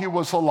while he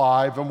was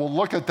alive, and we'll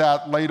look at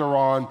that later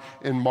on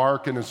in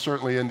Mark and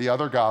certainly in the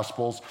other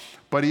Gospels.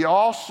 But he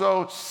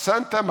also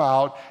sent them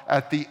out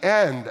at the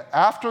end,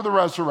 after the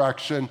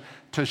resurrection,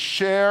 to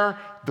share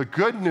the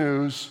good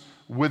news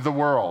with the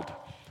world.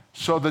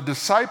 So the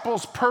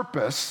disciples'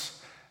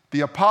 purpose,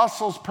 the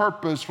apostles'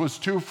 purpose was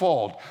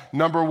twofold.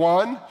 Number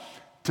 1,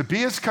 to be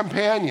his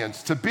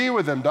companions, to be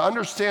with him, to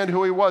understand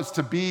who he was,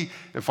 to be,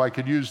 if I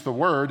could use the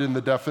word in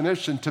the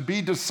definition, to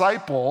be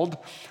discipled,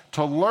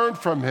 to learn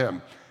from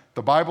him.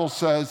 The Bible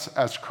says,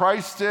 as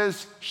Christ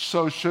is,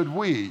 so should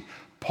we.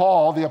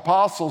 Paul, the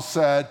apostle,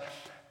 said,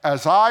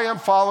 as I am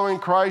following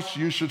Christ,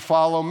 you should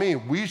follow me.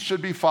 We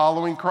should be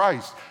following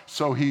Christ.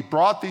 So he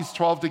brought these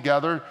 12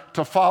 together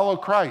to follow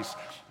Christ.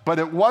 But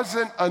it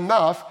wasn't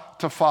enough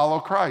to follow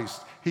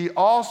Christ. He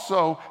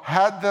also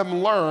had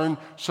them learn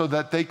so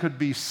that they could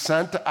be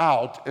sent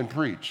out and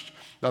preached.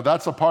 Now,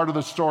 that's a part of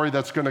the story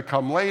that's going to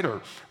come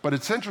later. But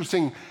it's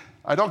interesting.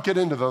 I don't get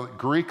into the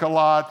Greek a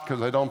lot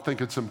because I don't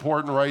think it's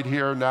important right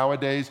here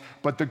nowadays.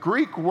 But the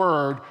Greek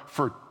word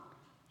for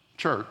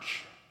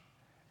church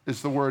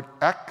is the word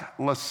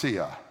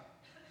ekklesia.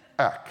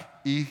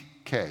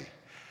 E-K.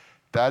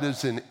 That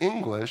is in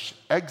English,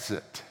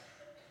 exit.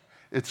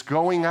 It's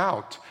going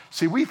out.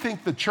 See, we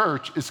think the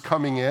church is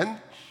coming in.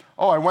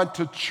 Oh, I went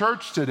to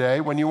church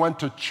today. When you went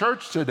to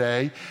church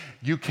today,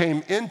 you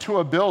came into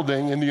a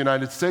building in the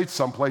United States.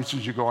 Some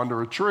places you go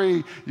under a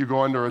tree, you go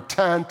under a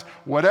tent,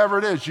 whatever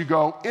it is, you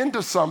go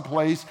into some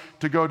place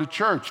to go to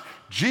church.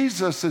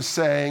 Jesus is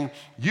saying,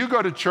 you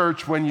go to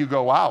church when you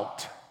go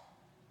out.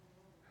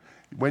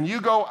 When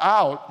you go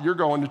out, you're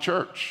going to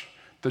church.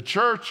 The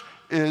church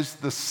is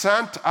the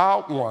sent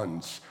out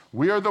ones.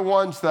 We are the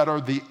ones that are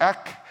the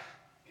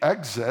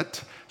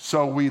exit.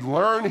 So we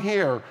learn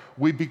here,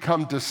 we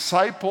become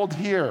discipled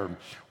here.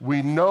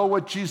 We know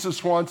what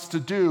Jesus wants to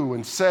do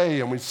and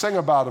say, and we sing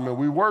about him and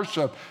we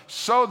worship,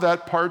 so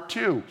that part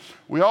 2.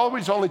 We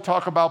always only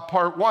talk about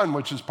part 1,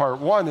 which is part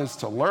 1 is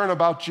to learn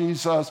about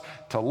Jesus,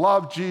 to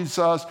love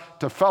Jesus,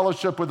 to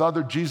fellowship with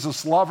other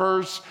Jesus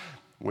lovers,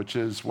 which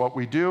is what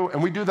we do.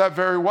 And we do that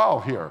very well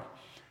here.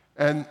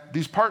 And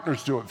these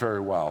partners do it very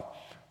well.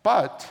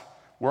 But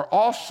we're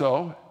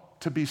also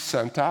to be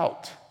sent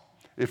out.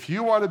 If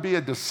you want to be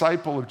a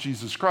disciple of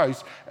Jesus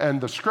Christ,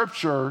 and the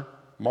scripture,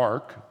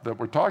 Mark, that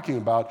we're talking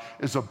about,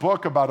 is a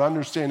book about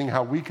understanding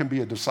how we can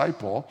be a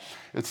disciple.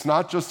 It's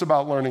not just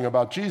about learning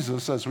about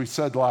Jesus, as we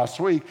said last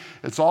week.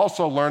 It's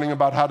also learning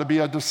about how to be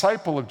a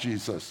disciple of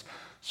Jesus.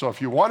 So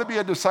if you want to be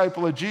a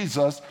disciple of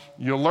Jesus,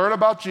 you learn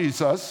about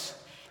Jesus,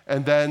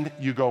 and then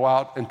you go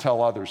out and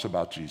tell others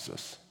about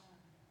Jesus.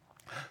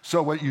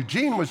 So what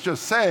Eugene was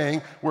just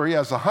saying, where he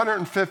has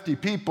 150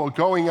 people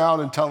going out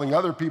and telling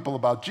other people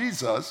about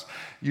Jesus,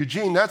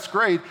 Eugene, that's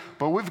great,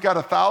 but we've got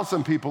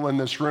 1,000 people in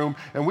this room,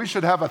 and we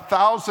should have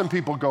 1,000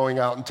 people going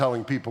out and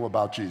telling people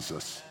about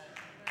Jesus.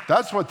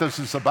 That's what this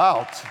is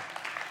about.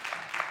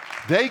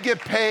 They get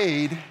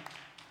paid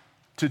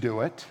to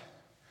do it.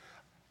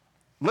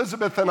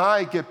 Elizabeth and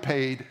I get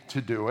paid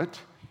to do it.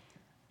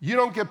 You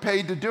don't get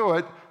paid to do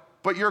it,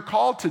 but you're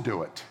called to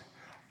do it.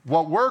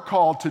 What we're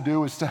called to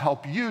do is to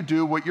help you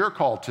do what you're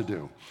called to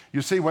do.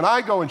 You see, when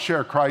I go and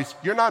share Christ,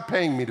 you're not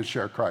paying me to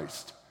share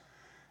Christ.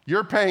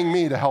 You're paying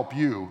me to help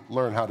you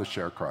learn how to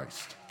share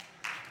Christ.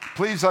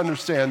 Please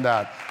understand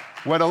that.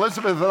 When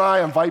Elizabeth and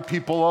I invite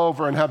people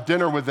over and have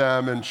dinner with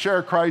them and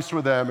share Christ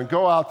with them and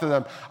go out to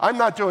them, I'm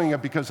not doing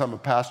it because I'm a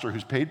pastor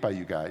who's paid by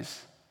you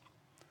guys.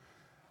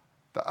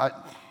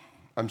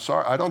 I'm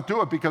sorry, I don't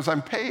do it because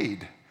I'm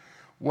paid.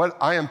 What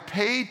I am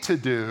paid to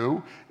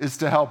do is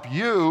to help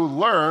you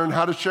learn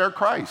how to share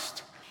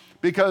Christ.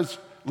 Because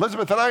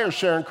Elizabeth and I are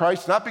sharing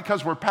Christ not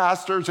because we're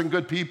pastors and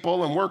good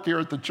people and work here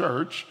at the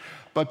church,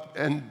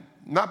 and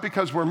not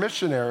because we're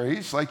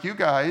missionaries like you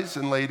guys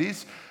and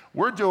ladies.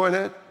 We're doing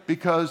it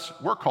because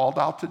we're called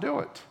out to do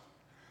it.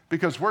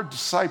 Because we're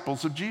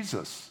disciples of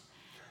Jesus.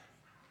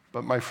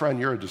 But my friend,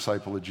 you're a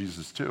disciple of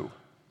Jesus too.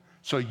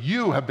 So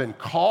you have been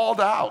called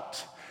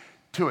out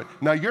to it.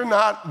 Now, you're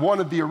not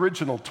one of the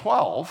original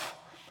 12.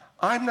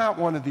 I'm not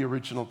one of the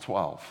original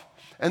 12.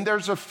 And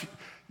there's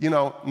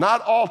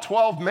not all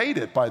 12 made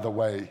it, by the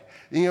way.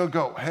 And you'll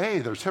go, hey,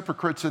 there's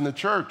hypocrites in the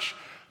church.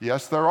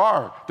 Yes, there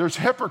are. There's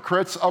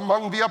hypocrites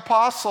among the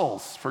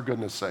apostles, for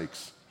goodness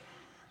sakes,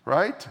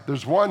 right?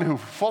 There's one who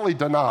fully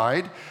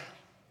denied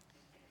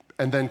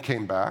and then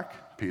came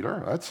back.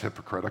 Peter, that's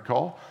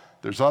hypocritical.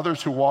 There's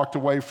others who walked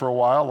away for a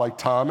while, like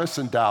Thomas,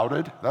 and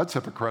doubted. That's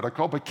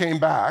hypocritical, but came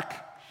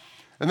back.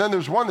 And then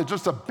there's one that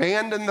just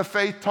abandoned the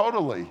faith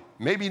totally.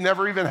 Maybe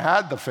never even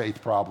had the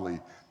faith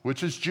probably,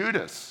 which is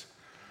Judas.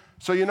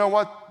 So you know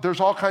what? There's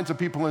all kinds of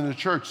people in the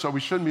church, so we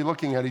shouldn't be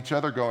looking at each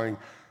other going,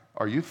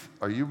 are you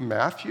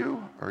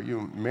Matthew? Are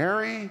you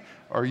Mary?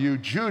 Are you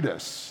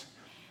Judas?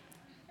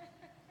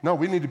 No,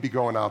 we need to be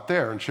going out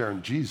there and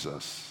sharing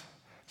Jesus.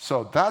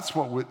 So that's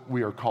what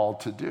we are called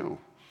to do.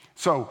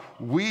 So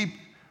we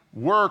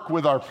work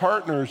with our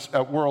partners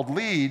at World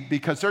Lead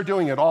because they're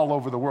doing it all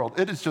over the world.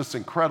 It is just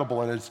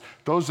incredible. And it's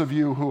those of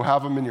you who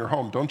have them in your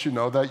home, don't you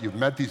know that? You've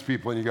met these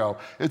people and you go,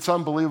 it's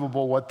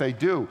unbelievable what they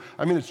do.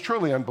 I mean, it's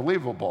truly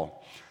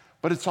unbelievable.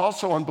 But it's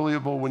also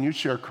unbelievable when you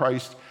share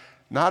Christ,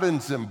 not in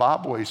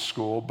Zimbabwe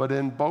school, but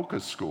in Boca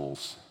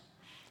schools.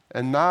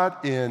 And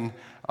not in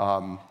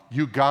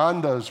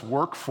Uganda's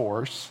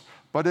workforce,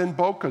 but in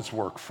Boca's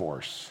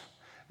workforce.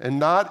 And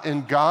not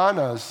in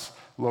Ghana's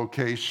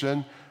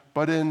location,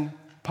 but in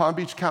Palm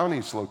Beach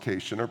County's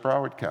location or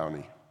Broward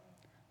County.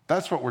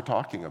 That's what we're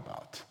talking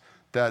about,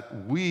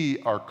 that we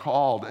are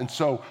called. And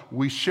so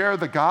we share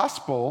the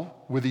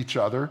gospel with each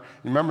other.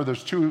 Remember,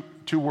 there's two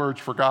words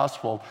for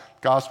gospel.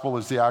 Gospel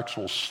is the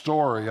actual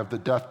story of the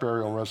death,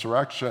 burial, and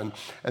resurrection.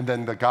 And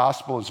then the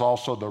gospel is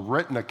also the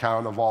written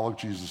account of all of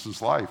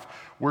Jesus' life.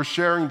 We're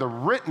sharing the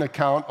written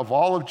account of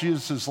all of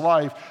Jesus'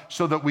 life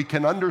so that we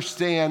can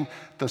understand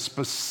the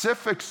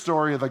specific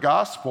story of the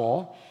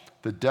gospel,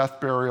 the death,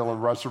 burial,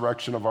 and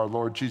resurrection of our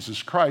Lord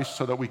Jesus Christ,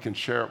 so that we can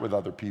share it with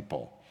other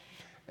people.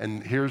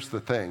 And here's the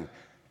thing.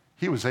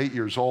 He was 8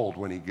 years old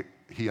when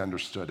he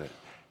understood it.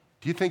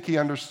 Do you think he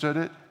understood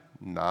it?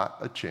 Not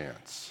a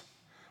chance.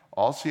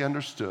 All he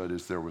understood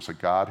is there was a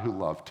God who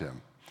loved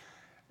him,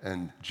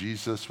 and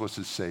Jesus was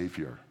his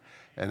Savior.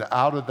 And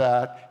out of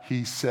that,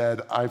 he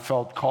said, I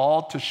felt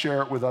called to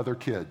share it with other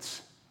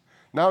kids.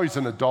 Now he's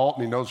an adult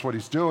and he knows what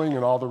he's doing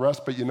and all the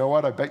rest, but you know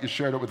what? I bet you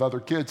shared it with other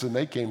kids and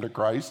they came to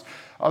Christ,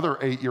 other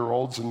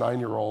 8-year-olds and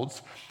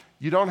 9-year-olds.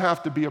 You don't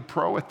have to be a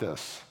pro at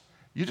this.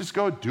 You just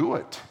go do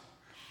it.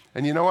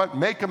 And you know what?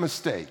 Make a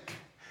mistake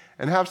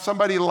and have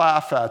somebody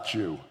laugh at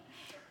you.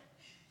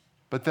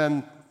 But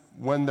then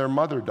when their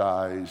mother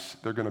dies,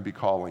 they're going to be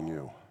calling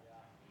you.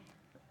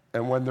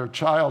 And when their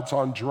child's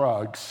on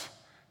drugs,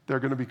 they're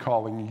going to be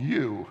calling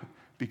you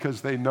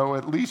because they know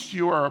at least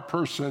you are a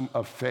person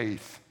of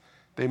faith.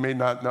 They may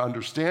not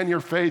understand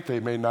your faith.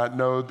 They may not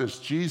know this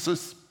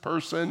Jesus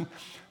person,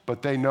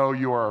 but they know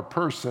you are a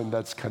person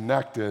that's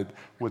connected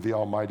with the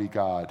Almighty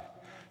God.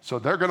 So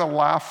they're going to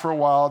laugh for a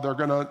while. They're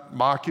going to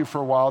mock you for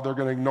a while. They're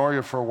going to ignore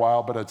you for a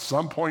while. But at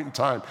some point in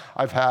time,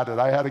 I've had it.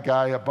 I had a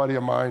guy, a buddy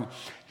of mine,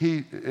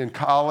 he in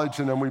college,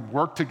 and then we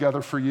worked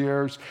together for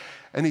years.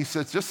 And he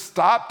says, just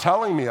stop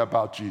telling me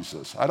about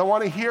Jesus. I don't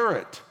want to hear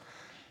it.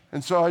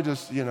 And so I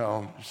just,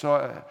 when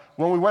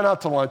we went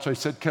out to lunch, I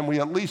said, can we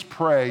at least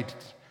pray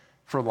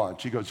for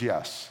lunch? He goes,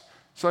 yes.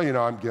 So,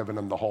 I'm giving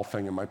him the whole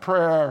thing in my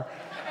prayer.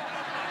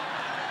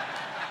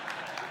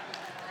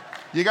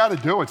 You got to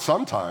do it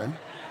sometime.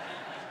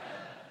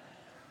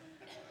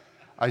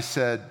 I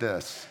said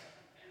this,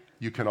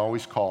 you can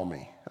always call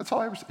me. That's all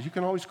I ever said. You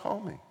can always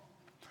call me.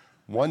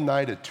 One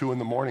night at 2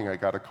 a.m, I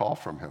got a call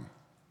from him.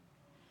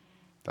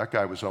 That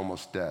guy was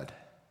almost dead.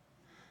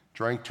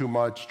 Drank too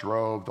much,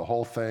 drove, the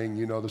whole thing,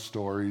 you know the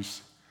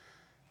stories.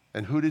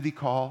 And who did he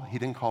call? He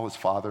didn't call his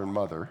father and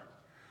mother.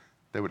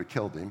 They would have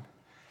killed him.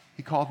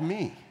 He called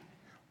me.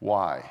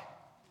 Why?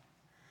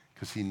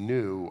 Because he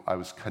knew I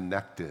was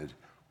connected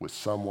with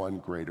someone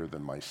greater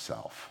than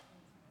myself.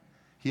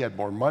 He had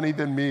more money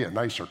than me, a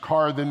nicer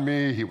car than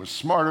me, he was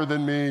smarter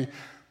than me,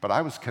 but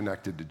I was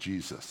connected to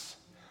Jesus.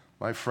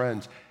 My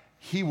friends,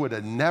 he would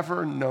have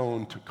never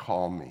known to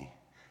call me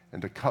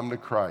and to come to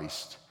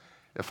Christ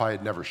if I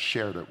had never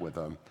shared it with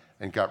him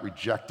and got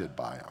rejected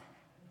by him.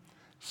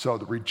 So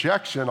the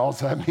rejection, all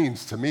that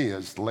means to me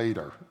is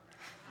later.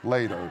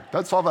 Later.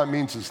 That's all that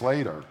means is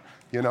later.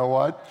 You know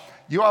what?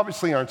 You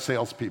obviously aren't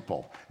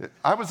salespeople.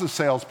 I was a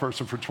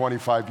salesperson for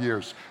 25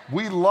 years.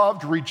 We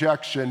loved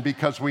rejection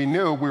because we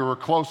knew we were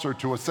closer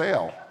to a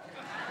sale.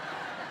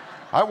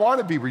 I want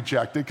to be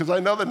rejected because I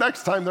know the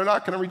next time they're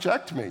not going to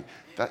reject me.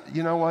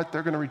 You know what?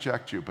 They're going to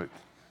reject you, but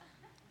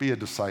be a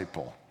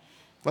disciple.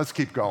 Let's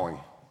keep going.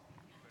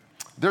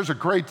 There's a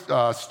great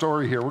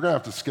story here. We're going to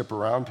have to skip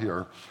around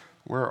here.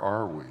 Where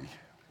are we?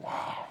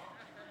 Wow.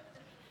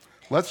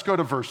 Let's go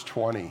to verse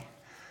 20.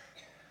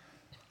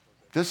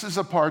 This is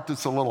a part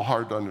that's a little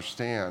hard to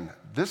understand.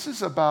 This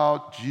is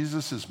about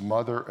Jesus'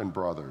 mother and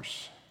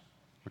brothers.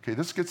 Okay,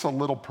 this gets a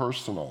little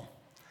personal.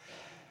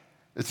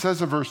 It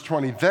says in verse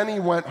 20, then he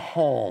went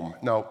home.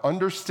 Now,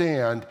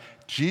 understand,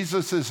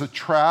 Jesus is a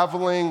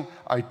traveling,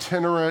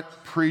 itinerant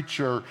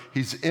preacher.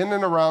 He's in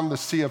and around the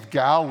Sea of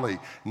Galilee.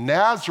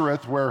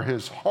 Nazareth, where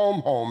his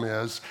home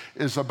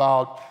is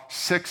about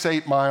 6 or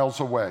 8 miles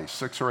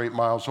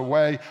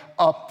away,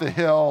 up the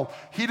hill.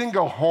 He didn't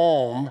go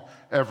home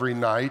every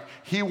night.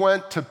 He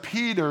went to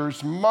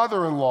Peter's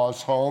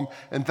mother-in-law's home,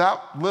 and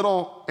that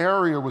little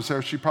area was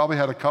there. She probably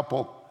had a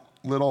couple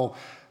little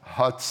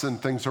huts and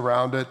things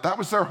around it. That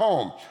was their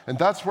home, and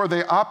that's where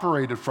they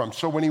operated from.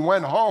 So when he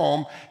went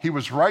home, he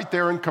was right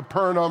there in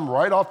Capernaum,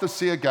 right off the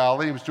Sea of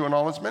Galilee. He was doing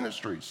all his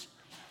ministries.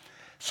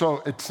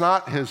 So it's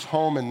not his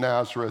home in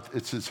Nazareth,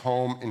 it's his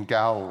home in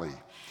Galilee.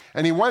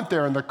 And he went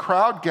there, and the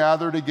crowd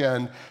gathered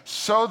again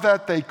so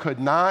that they could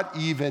not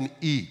even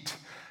eat.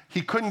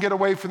 He couldn't get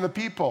away from the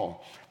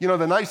people. You know,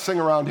 the nice thing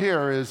around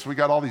here is we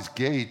got all these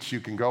gates. You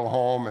can go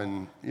home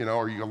and,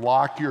 or you can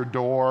lock your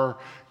door.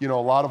 A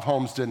lot of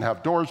homes didn't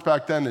have doors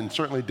back then and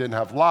certainly didn't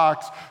have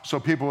locks. So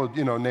people would,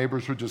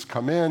 neighbors would just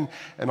come in,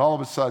 and all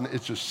of a sudden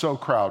it's just so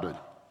crowded.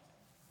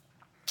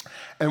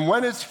 And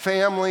when his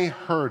family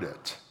heard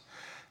it,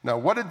 now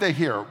what did they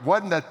hear? It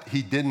wasn't that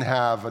he didn't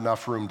have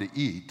enough room to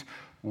eat.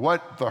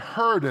 What the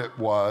heard it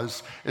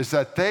was is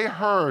that they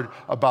heard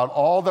about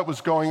all that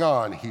was going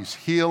on. He's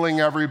healing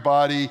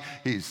everybody.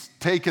 He's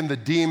taking the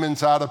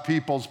demons out of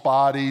people's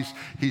bodies.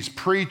 He's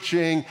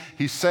preaching.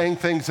 He's saying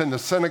things in the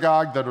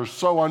synagogue that are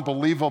so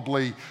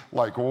unbelievably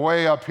like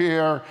way up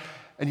here.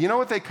 And you know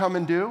what they come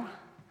and do?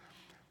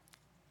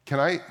 Can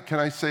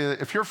I say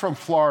that? If you're from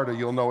Florida,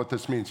 you'll know what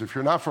this means. If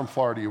you're not from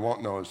Florida, you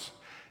won't know this.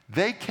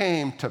 They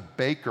came to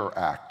Baker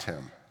Act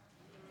him.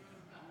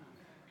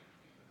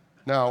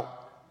 Now,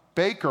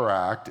 Baker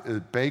Act,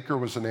 Baker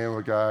was the name of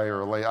a guy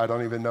or a lady, I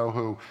don't even know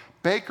who.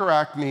 Baker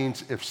Act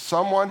means if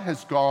someone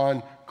has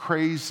gone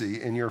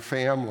crazy in your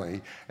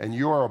family and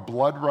you're a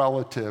blood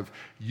relative,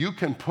 you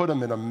can put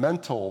them in a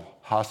mental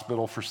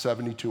hospital for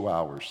 72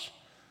 hours.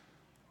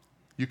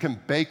 You can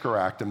Baker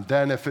Act them.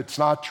 Then if it's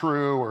not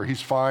true or he's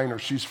fine or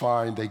she's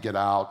fine, they get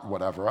out,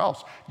 whatever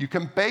else. You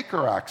can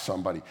Baker Act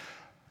somebody.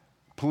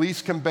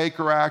 Police can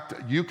Baker Act.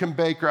 You can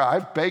Baker Act.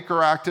 I've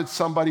Baker Acted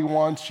somebody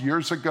once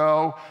years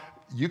ago.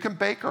 You can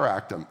Baker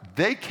Act them.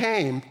 They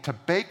came to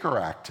Baker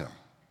Act him.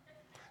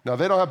 Now,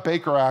 they don't have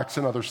Baker Acts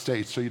in other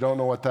states, so you don't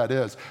know what that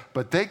is.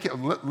 But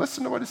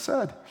listen to what it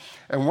said.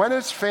 And when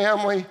his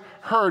family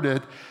heard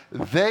it,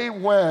 they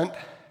went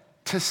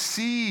to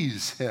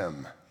seize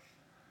him.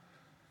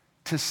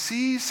 To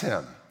seize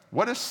him.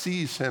 What does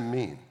seize him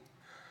mean?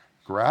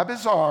 Grab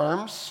his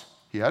arms.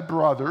 He had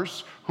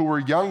brothers who were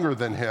younger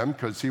than him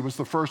because he was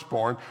the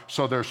firstborn,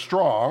 so they're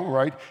strong,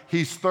 right?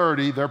 He's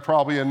 30, they're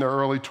probably in their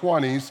early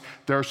 20s.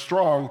 They're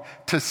strong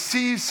to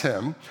seize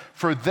him,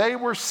 for they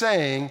were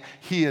saying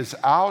he is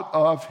out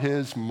of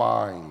his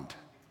mind.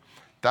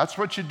 That's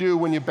what you do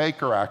when you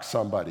Baker Act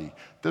somebody.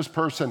 This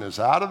person is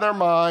out of their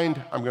mind,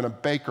 I'm going to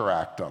Baker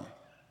Act them.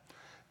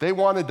 They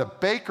wanted to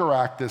Baker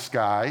Act this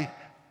guy,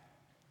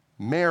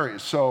 Mary.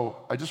 So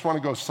I just want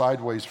to go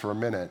sideways for a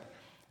minute.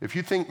 If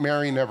you think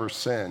Mary never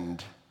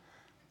sinned,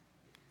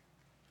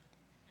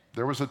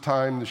 there was a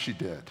time that she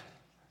did.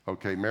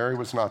 Okay, Mary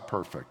was not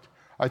perfect.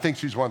 I think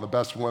she's one of the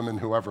best women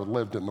who ever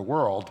lived in the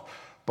world,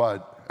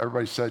 but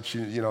everybody said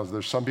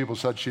there's some people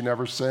said she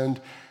never sinned.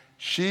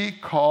 She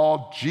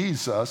called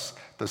Jesus,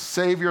 the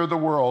Savior of the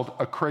world,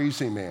 a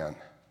crazy man.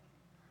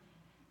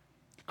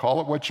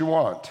 Call it what you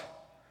want.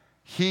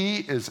 He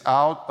is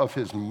out of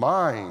his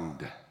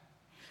mind.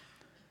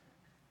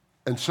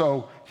 And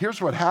so here's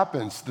what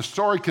happens. The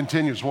story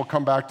continues. We'll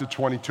come back to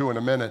 22 in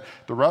a minute.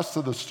 The rest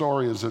of the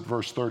story is at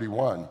verse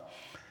 31.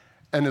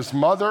 And his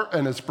mother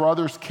and his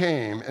brothers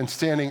came, and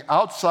standing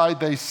outside,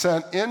 they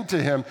sent in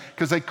to him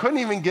because they couldn't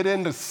even get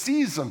in to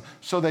seize him.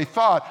 So they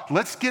thought,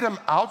 let's get him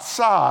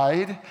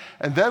outside,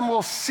 and then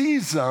we'll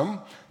seize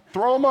him,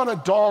 throw him on a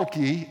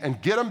donkey, and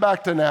get him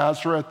back to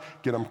Nazareth,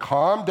 get him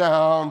calmed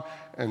down,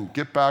 and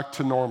get back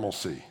to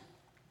normalcy.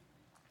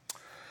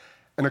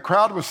 And a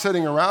crowd was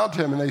sitting around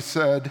him, and they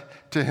said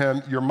to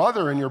him, your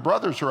mother and your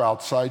brothers are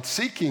outside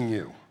seeking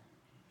you.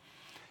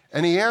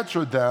 And he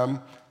answered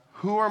them,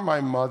 who are my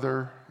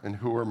mother and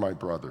who are my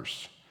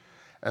brothers?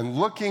 And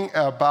looking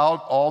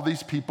about all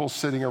these people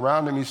sitting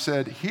around him, he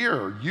said,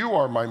 here, you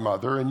are my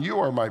mother and you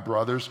are my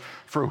brothers,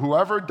 for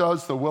whoever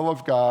does the will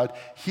of God,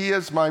 he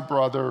is my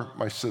brother,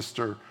 my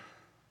sister,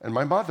 and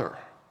my mother.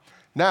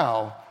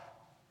 Now,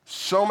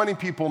 so many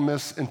people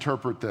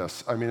misinterpret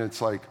this. I mean,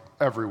 it's like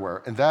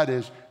everywhere, and that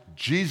is,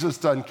 Jesus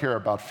doesn't care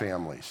about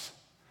families.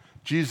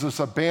 Jesus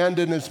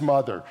abandoned his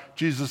mother.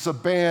 Jesus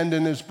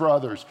abandoned his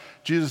brothers.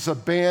 Jesus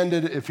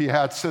abandoned, if he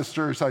had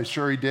sisters, I'm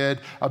sure he did,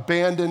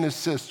 abandoned his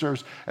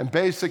sisters and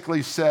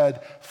basically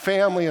said,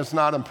 family is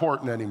not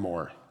important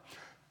anymore.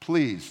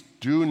 Please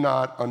do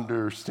not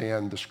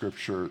understand this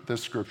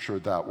scripture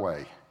that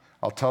way.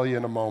 I'll tell you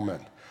in a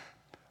moment.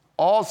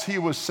 All he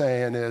was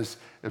saying is,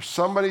 if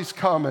somebody's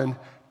coming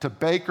to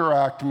Baker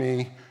Act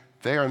me,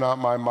 they are not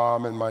my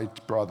mom and my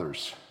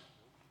brothers.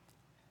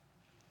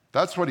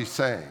 That's what he's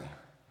saying.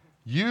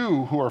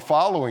 You who are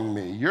following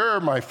me, you're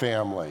my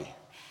family.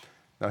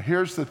 Now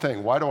here's the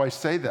thing. Why do I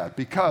say that?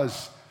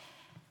 Because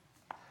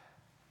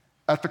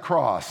at the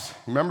cross,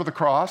 remember the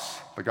cross,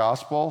 the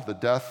gospel, the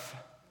death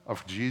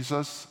of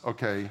Jesus?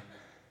 Okay,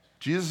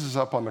 Jesus is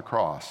up on the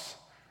cross,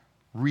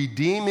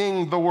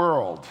 redeeming the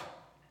world.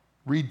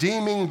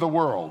 Redeeming the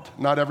world.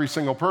 Not every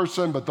single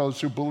person, but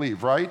those who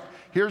believe, right?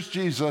 Here's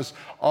Jesus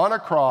on a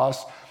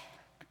cross.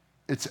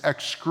 It's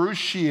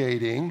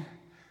excruciating.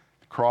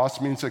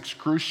 Cross means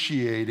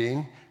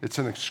excruciating.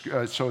 So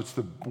it's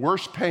the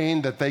worst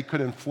pain that they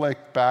could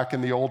inflict back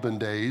in the olden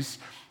days.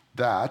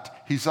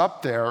 That he's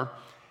up there.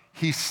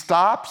 He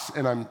stops,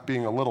 and I'm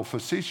being a little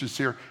facetious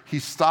here, he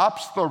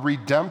stops the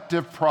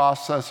redemptive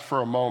process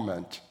for a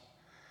moment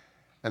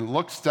and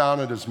looks down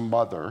at his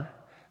mother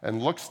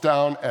and looks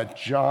down at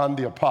John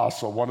the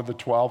Apostle, one of the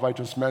 12 I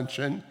just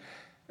mentioned,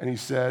 and he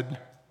said,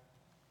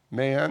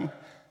 "Man,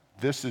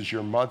 this is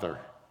your mother."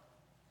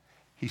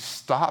 He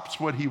stops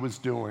what he was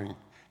doing.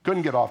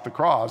 Couldn't get off the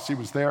cross. He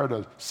was there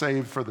to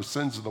save for the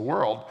sins of the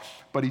world,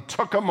 but he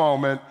took a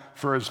moment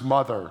for his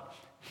mother.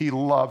 He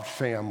loved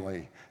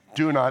family.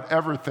 Do not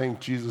ever think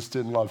Jesus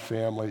didn't love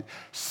family.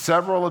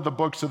 Several of the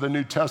books of the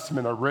New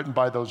Testament are written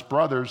by those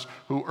brothers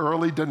who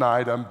early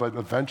denied him, but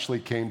eventually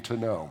came to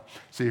know.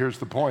 See, here's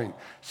the point.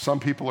 Some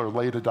people are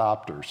late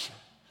adopters,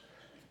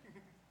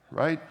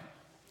 right?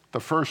 The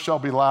first shall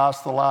be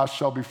last, the last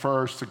shall be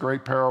first, a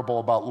great parable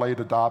about late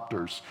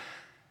adopters.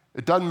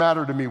 It doesn't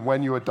matter to me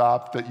when you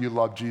adopt that you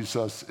love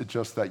Jesus, it's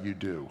just that you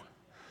do.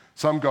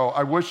 Some go,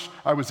 I wish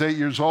I was 8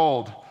 years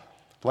old,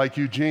 like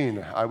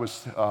Eugene. I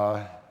was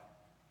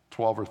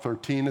 12 or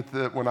 13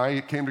 when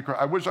I came to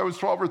Christ. I wish I was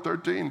 12 or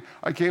 13.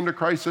 I came to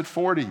Christ at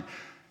 40.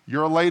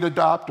 You're a late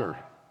adopter.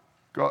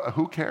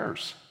 Who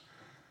cares?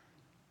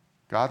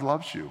 God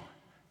loves you.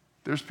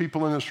 There's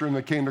people in this room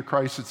that came to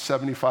Christ at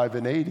 75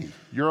 and 80.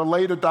 You're a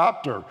late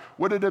adopter.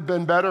 Would it have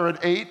been better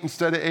at 8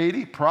 instead of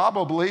 80?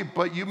 Probably,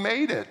 but you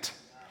made it.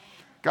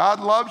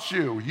 God loves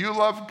you. You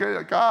love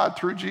God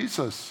through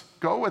Jesus.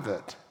 Go with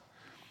it.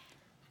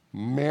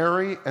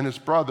 Mary and his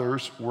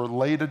brothers were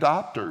late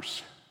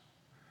adopters,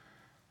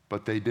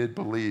 but they did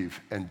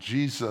believe, and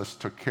Jesus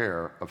took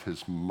care of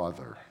his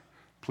mother.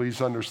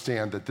 Please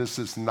understand that this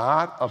is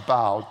not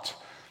about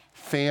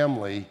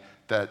family,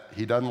 that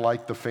he doesn't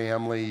like the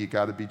family, you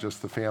got to be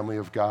just the family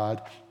of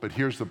God. But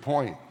here's the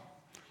point.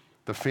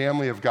 The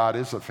family of God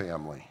is a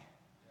family.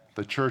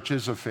 The church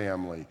is a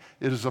family.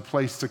 It is a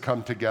place to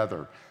come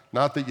together.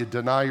 Not that you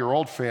deny your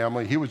old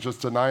family. He was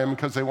just denying them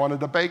because they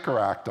wanted to Baker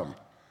Act them.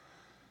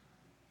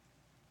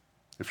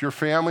 If your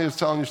family is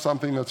telling you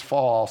something that's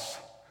false,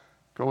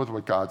 go with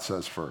what God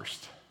says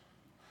first.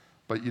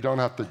 But you don't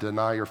have to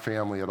deny your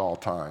family at all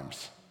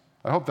times.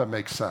 I hope that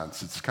makes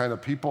sense. It's kind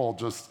of people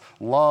just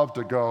love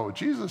to go,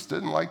 Jesus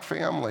didn't like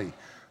family.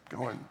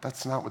 Going,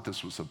 that's not what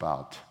this was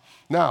about.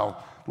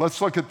 Now,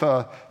 let's look at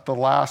the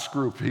last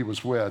group he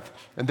was with.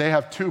 And they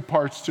have two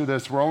parts to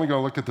this. We're only going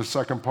to look at the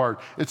second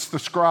part. It's the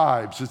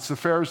scribes. It's the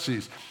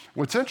Pharisees.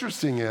 What's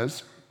interesting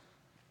is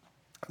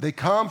they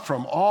come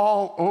from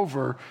all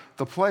over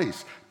the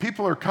place.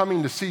 People are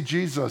coming to see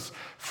Jesus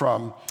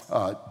from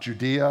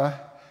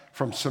Judea,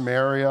 from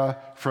Samaria,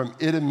 from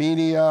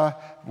Idumea.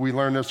 We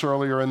learned this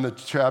earlier in the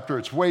chapter.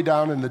 It's way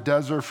down in the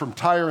desert, from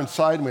Tyre and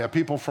Sidon. We have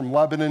people from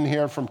Lebanon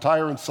here, from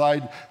Tyre and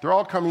Sidon. They're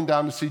all coming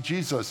down to see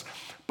Jesus.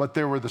 But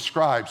there were the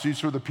scribes.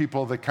 These were the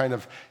people that kind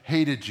of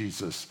hated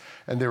Jesus.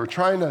 And they were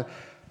trying to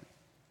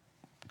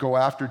go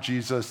after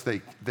Jesus.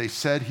 They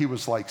said he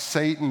was like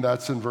Satan.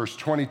 That's in verse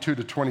 22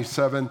 to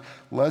 27.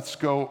 Let's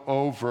go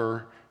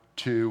over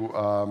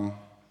to,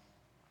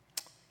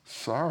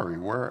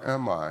 where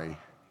am I?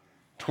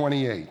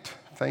 28.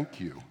 Thank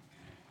you.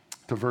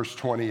 To verse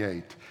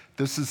 28.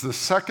 This is the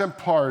second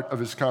part of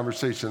his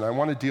conversation. I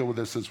want to deal with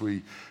this as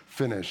we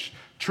finish.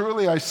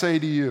 Truly I say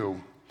to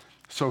you,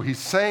 so he's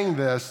saying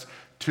this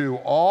to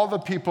all the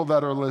people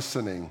that are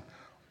listening,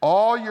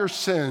 all your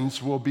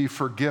sins will be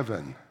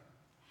forgiven,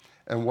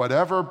 and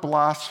whatever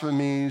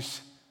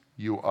blasphemies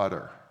you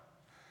utter.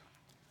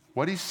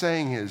 What he's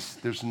saying is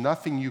there's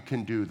nothing you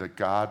can do that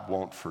God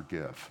won't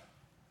forgive.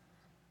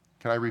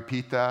 Can I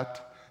repeat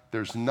that?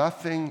 There's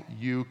nothing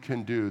you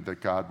can do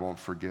that God won't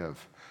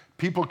forgive.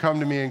 People come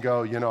to me and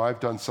go, I've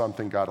done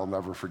something, God will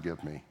never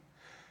forgive me.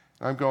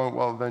 And I'm going,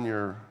 well, then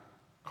you're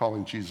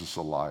calling Jesus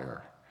a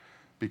liar,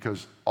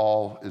 because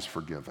all is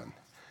forgiven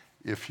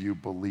if you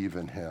believe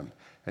in him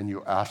and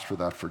you ask for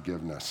that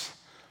forgiveness.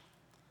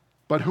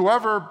 But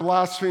whoever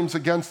blasphemes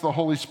against the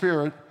Holy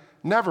Spirit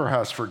never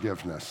has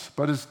forgiveness,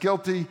 but is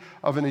guilty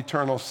of an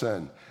eternal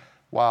sin.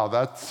 Wow,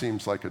 that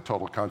seems like a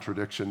total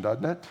contradiction,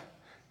 doesn't it?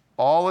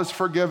 All is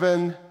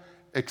forgiven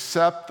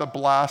except the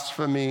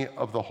blasphemy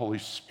of the Holy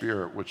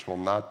Spirit, which will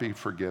not be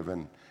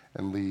forgiven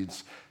and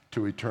leads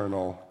to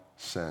eternal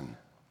sin.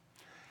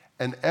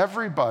 And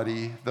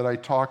everybody that I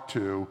talk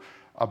to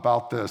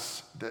about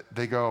this,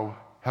 they go,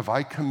 have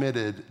I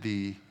committed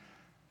the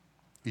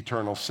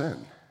eternal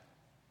sin?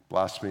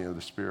 Blasphemy of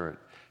the Spirit.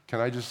 Can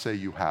I just say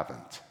you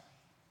haven't?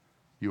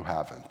 You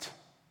haven't.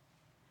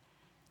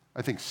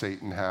 I think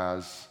Satan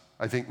has.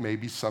 I think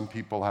maybe some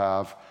people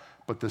have.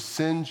 But the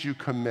sins you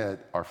commit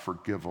are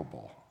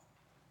forgivable.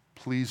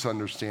 Please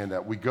understand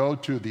that. We go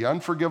to the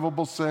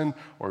unforgivable sin,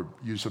 or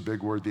use a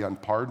big word, the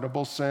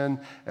unpardonable sin,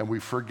 and we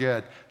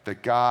forget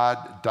that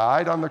God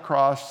died on the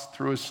cross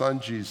through his son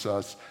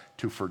Jesus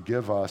to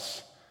forgive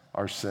us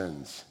our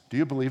sins. Do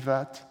you believe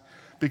that?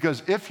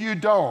 Because if you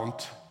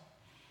don't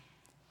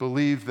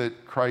believe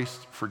that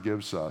Christ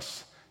forgives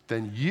us,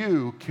 then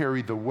you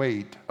carry the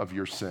weight of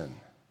your sin.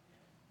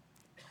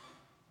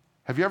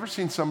 Have you ever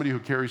seen somebody who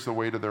carries the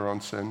weight of their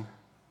own sin?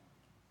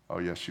 Oh,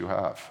 yes, you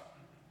have.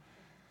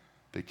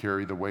 They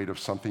carry the weight of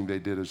something they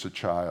did as a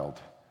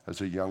child,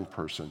 as a young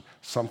person,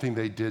 something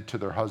they did to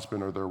their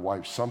husband or their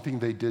wife, something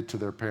they did to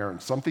their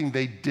parents, something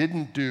they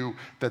didn't do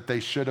that they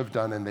should have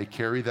done, and they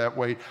carry that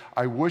weight.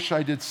 I wish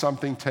I did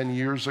something 10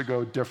 years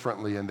ago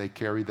differently, and they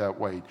carry that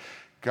weight.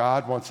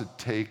 God wants to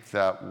take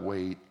that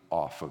weight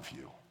off of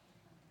you.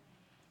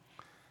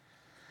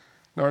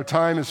 Now, our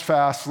time is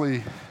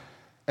fastly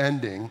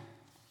ending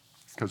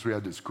because we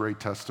had these great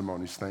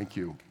testimonies. Thank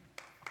you.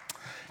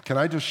 Can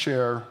I just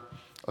share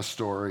a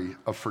story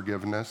of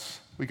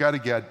forgiveness? We got to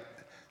get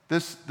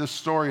this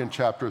story in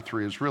chapter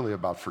 3 is really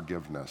about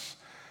forgiveness.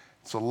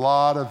 It's a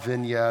lot of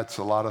vignettes,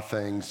 a lot of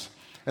things.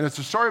 And it's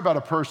a story about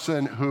a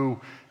person who,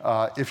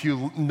 if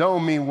you know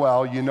me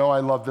well, you know I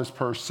love this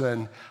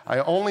person. I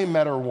only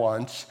met her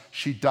once.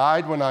 She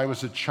died when I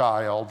was a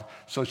child,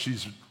 so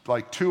she's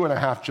like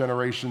 2.5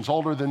 generations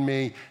older than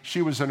me.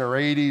 She was in her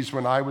 80s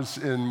when I was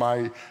in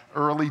my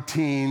early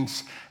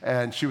teens,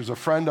 and she was a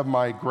friend of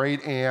my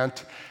great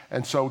aunt.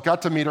 And so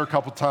got to meet her a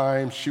couple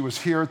times. She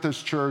was here at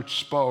this church,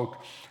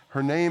 spoke.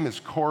 Her name is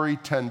Corrie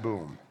ten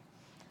Boom.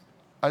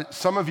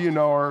 Some of you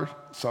know her,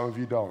 some of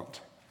you don't.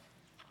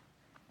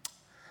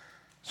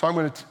 So I'm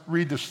going to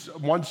read this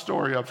one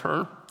story of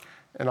her,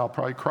 and I'll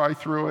probably cry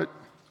through it.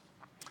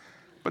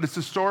 But it's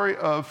a story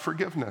of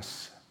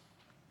forgiveness.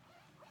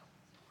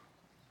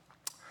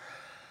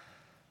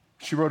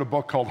 She wrote a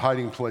book called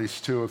Hiding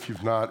Place, too. If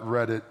you've not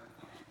read it,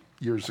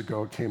 years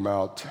ago it came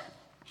out.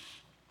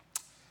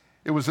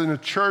 It was in a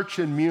church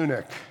in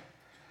Munich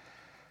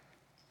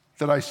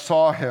that I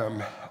saw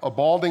him, a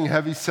balding,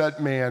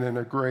 heavy-set man in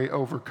a gray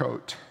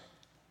overcoat,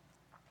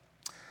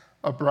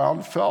 a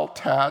brown felt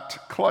hat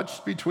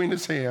clutched between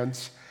his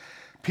hands.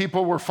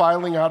 People were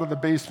filing out of the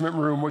basement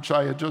room, which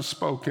I had just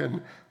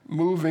spoken,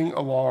 moving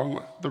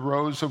along the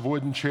rows of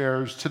wooden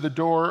chairs to the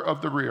door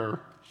of the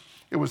rear.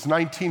 It was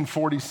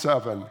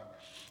 1947,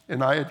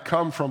 and I had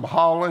come from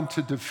Holland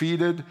to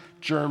defeated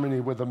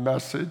Germany with a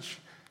message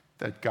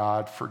that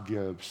God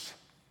forgives.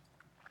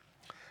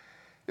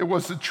 It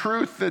was the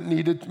truth that they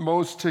needed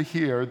most to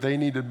hear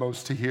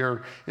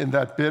in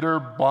that bitter,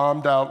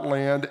 bombed-out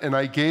land, and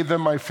I gave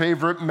them my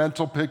favorite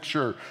mental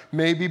picture,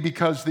 maybe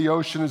because the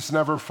ocean is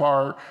never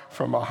far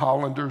from a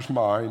Hollander's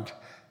mind.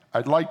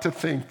 I'd like to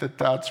think that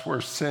that's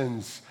where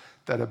sins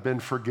that have been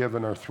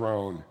forgiven are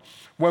thrown.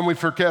 When we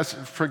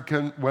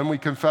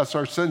confess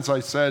our sins, I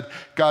said,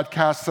 God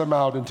casts them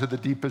out into the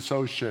deepest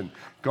ocean,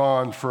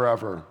 gone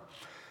forever.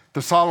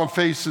 The solemn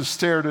faces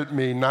stared at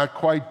me, not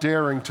quite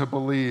daring to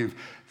believe.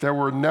 There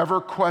were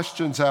never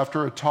questions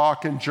after a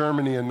talk in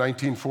Germany in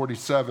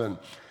 1947.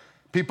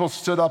 People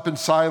stood up in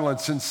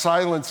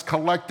silence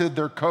collected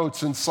their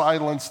coats, in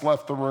silence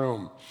left the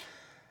room.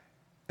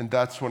 And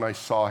that's when I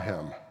saw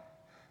him,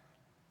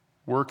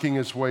 working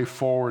his way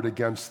forward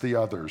against the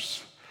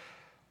others.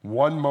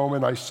 One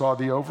moment I saw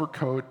the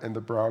overcoat and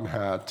the brown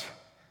hat.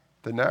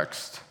 The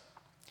next,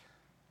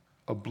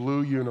 a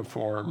blue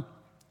uniform,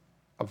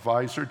 a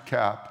visored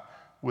cap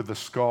with a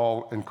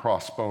skull and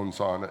crossbones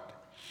on it.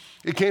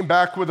 It came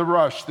back with a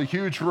rush, the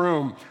huge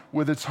room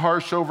with its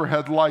harsh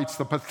overhead lights,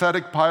 the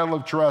pathetic pile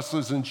of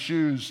dresses and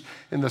shoes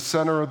in the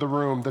center of the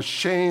room, the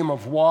shame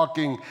of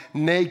walking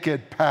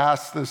naked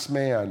past this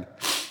man.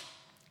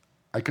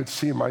 I could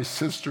see my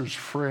sister's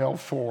frail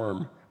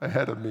form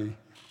ahead of me,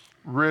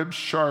 ribs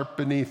sharp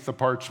beneath the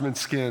parchment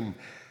skin.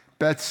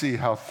 Betsy,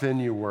 how thin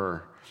you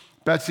were.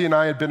 Betsy and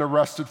I had been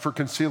arrested for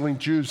concealing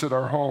Jews at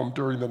our home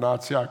during the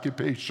Nazi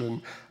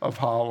occupation of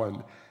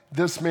Holland.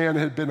 This man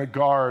had been a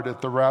guard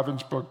at the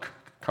Ravensbrück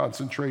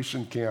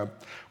concentration camp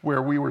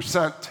where we were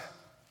sent.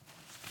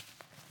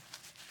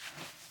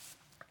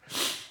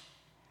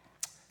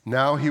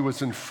 Now he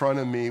was in front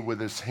of me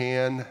with his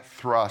hand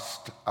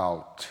thrust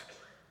out.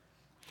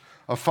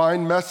 A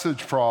fine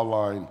message,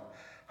 Fraulein.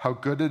 How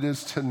good it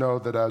is to know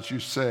that, as you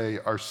say,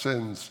 our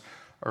sins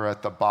are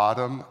at the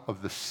bottom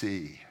of the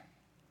sea.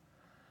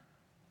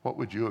 What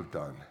would you have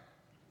done?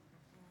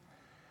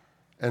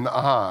 And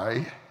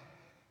I,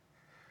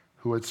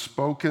 who had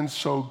spoken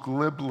so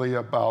glibly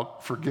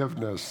about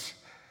forgiveness,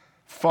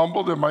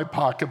 fumbled in my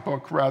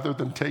pocketbook rather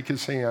than take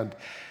his hand.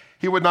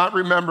 He would not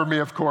remember me,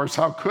 of course.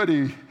 How could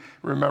he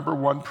remember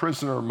one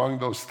prisoner among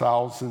those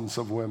thousands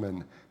of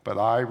women? But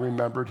I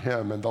remembered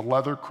him and the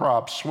leather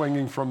crop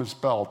swinging from his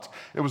belt.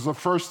 It was the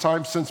first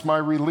time since my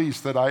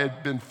release that I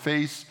had been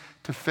face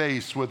to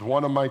face with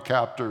one of my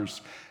captors,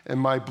 and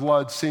my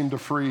blood seemed to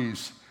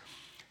freeze.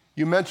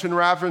 You mentioned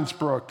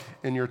Ravensbrück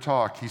in your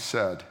talk, he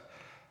said.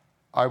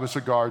 I was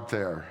a guard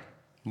there.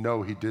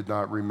 No, he did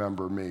not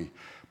remember me.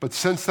 But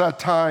since that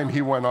time,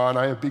 he went on,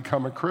 I have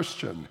become a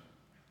Christian.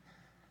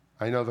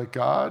 I know that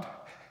God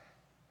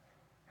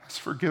has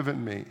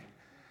forgiven me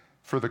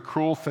for the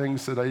cruel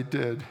things that I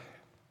did,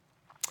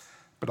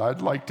 but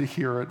I'd like to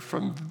hear it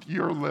from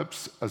your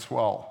lips as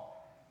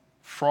well.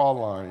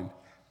 Fraulein,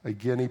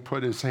 again he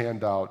put his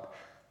hand out,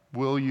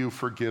 will you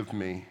forgive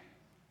me?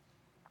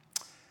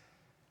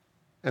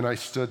 And I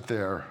stood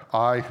there,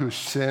 I whose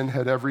sin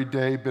had every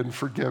day been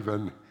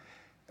forgiven,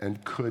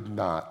 and could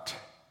not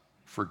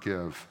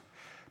forgive.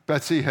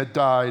 Betsy had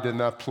died in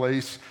that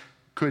place.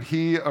 Could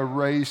he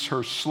erase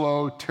her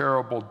slow,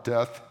 terrible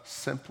death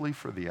simply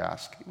for the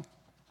asking?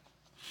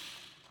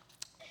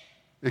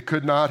 It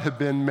could not have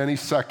been many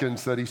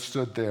seconds that he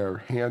stood there,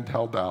 hand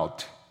held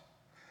out.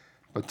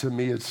 But to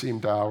me, it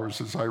seemed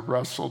hours as I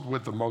wrestled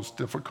with the most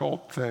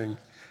difficult thing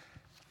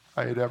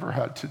I had ever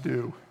had to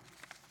do.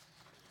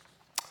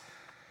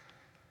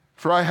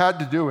 For I had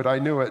to do it, I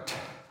knew it.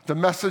 The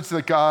message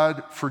that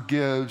God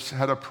forgives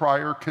had a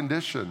prior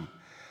condition,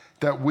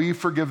 that we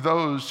forgive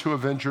those who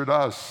have injured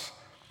us.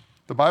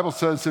 The Bible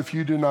says, if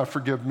you do not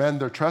forgive men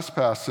their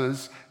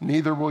trespasses,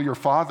 neither will your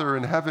Father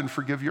in heaven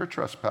forgive your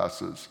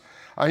trespasses.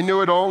 I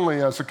knew it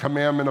only as a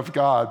commandment of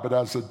God, but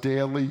as a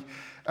daily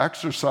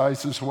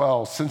exercise as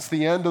well. Since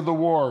the end of the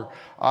war,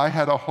 I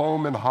had a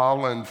home in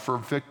Holland for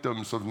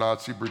victims of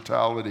Nazi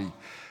brutality.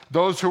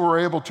 Those who were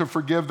able to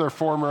forgive their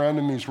former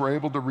enemies were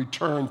able to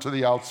return to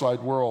the outside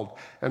world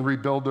and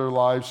rebuild their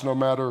lives no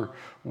matter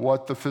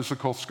what the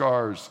physical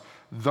scars.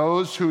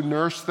 Those who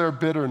nursed their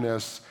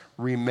bitterness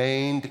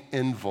remained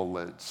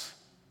invalids.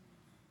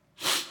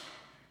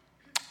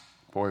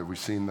 Boy, we've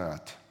seen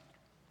that.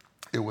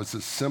 It was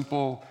as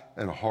simple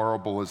and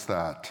horrible as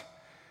that.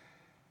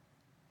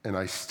 And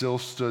I still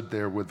stood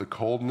there with the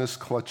coldness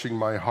clutching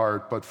my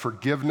heart, but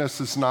forgiveness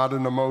is not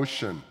an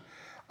emotion.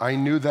 I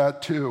knew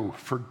that too.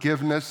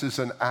 Forgiveness is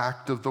an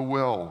act of the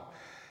will,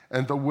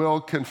 and the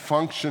will can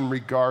function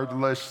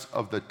regardless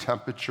of the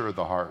temperature of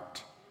the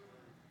heart.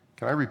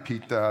 Can I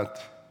repeat that?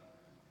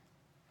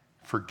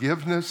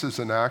 Forgiveness is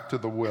an act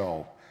of the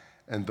will,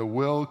 and the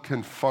will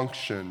can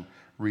function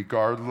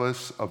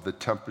regardless of the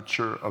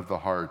temperature of the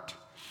heart.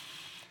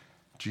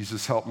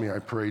 Jesus, help me, I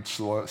prayed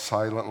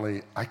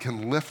silently. I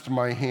can lift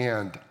my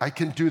hand. I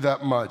can do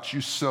that much. You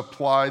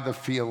supply the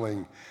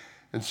feeling.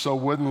 And so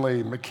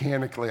woodenly,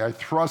 mechanically, I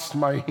thrust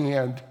my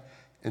hand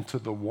into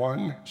the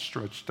one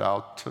stretched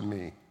out to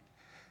me.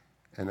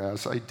 And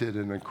as I did,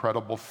 an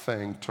incredible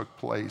thing took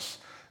place.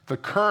 The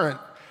current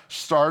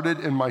started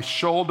in my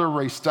shoulder,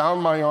 raced down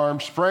my arm,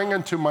 sprang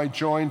into my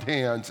joined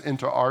hands,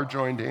 into our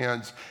joined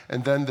hands,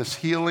 and then this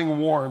healing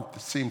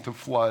warmth seemed to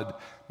flood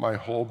my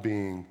whole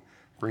being,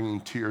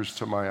 bringing tears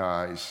to my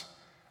eyes.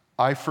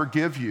 I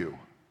forgive you,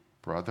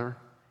 brother,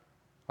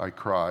 I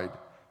cried,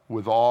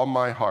 with all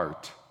my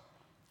heart.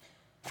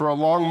 For a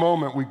long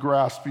moment, we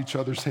grasped each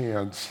other's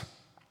hands.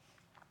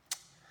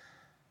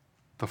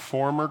 The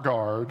former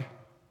guard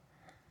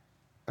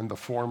and the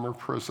former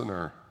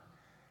prisoner.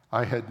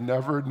 I had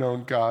never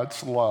known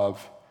God's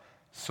love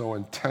so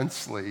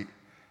intensely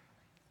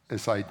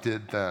as I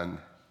did then.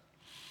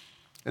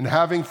 And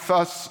having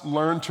thus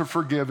learned to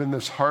forgive in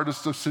this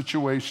hardest of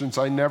situations,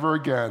 I never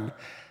again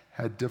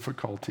had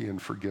difficulty in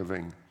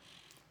forgiving.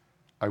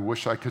 I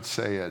wish I could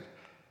say it.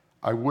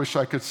 I wish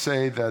I could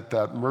say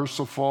that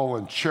merciful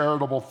and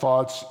charitable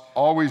thoughts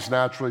always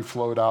naturally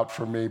flowed out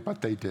from me,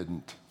 but they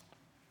didn't.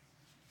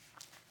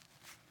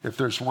 If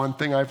there's one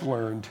thing I've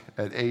learned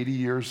at 80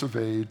 years of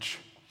age,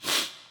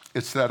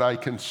 it's that I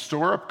can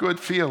store up good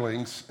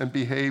feelings and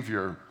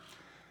behavior,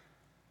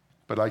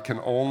 but I can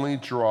only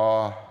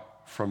draw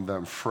from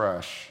them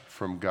fresh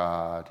from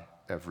God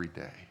every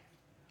day.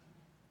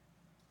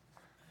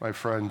 My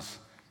friends,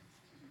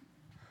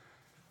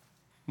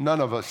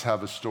 none of us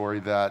have a story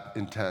that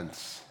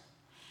intense,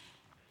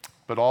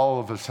 but all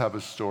of us have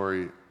a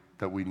story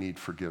that we need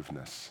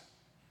forgiveness.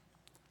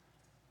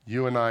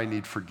 You and I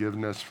need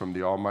forgiveness from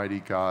the Almighty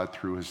God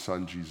through His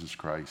Son, Jesus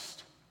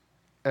Christ.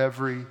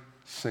 Every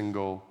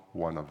single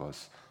one of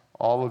us.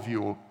 All of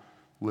you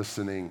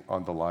listening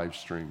on the live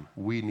stream,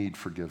 we need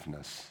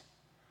forgiveness.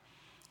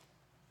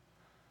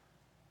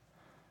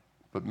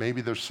 But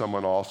maybe there's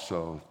someone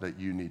also that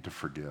you need to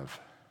forgive.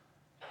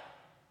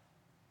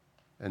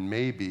 And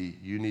maybe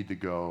you need to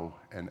go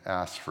and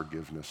ask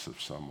forgiveness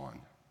of someone.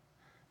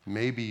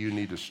 Maybe you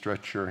need to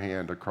stretch your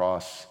hand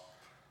across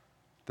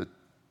the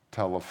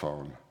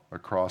telephone,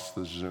 across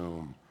the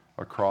Zoom,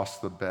 across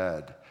the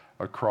bed,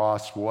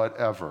 across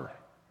whatever,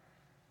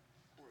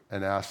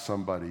 and ask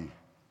somebody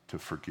to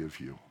forgive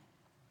you.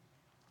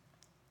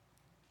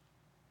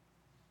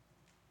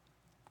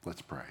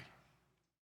 Let's pray.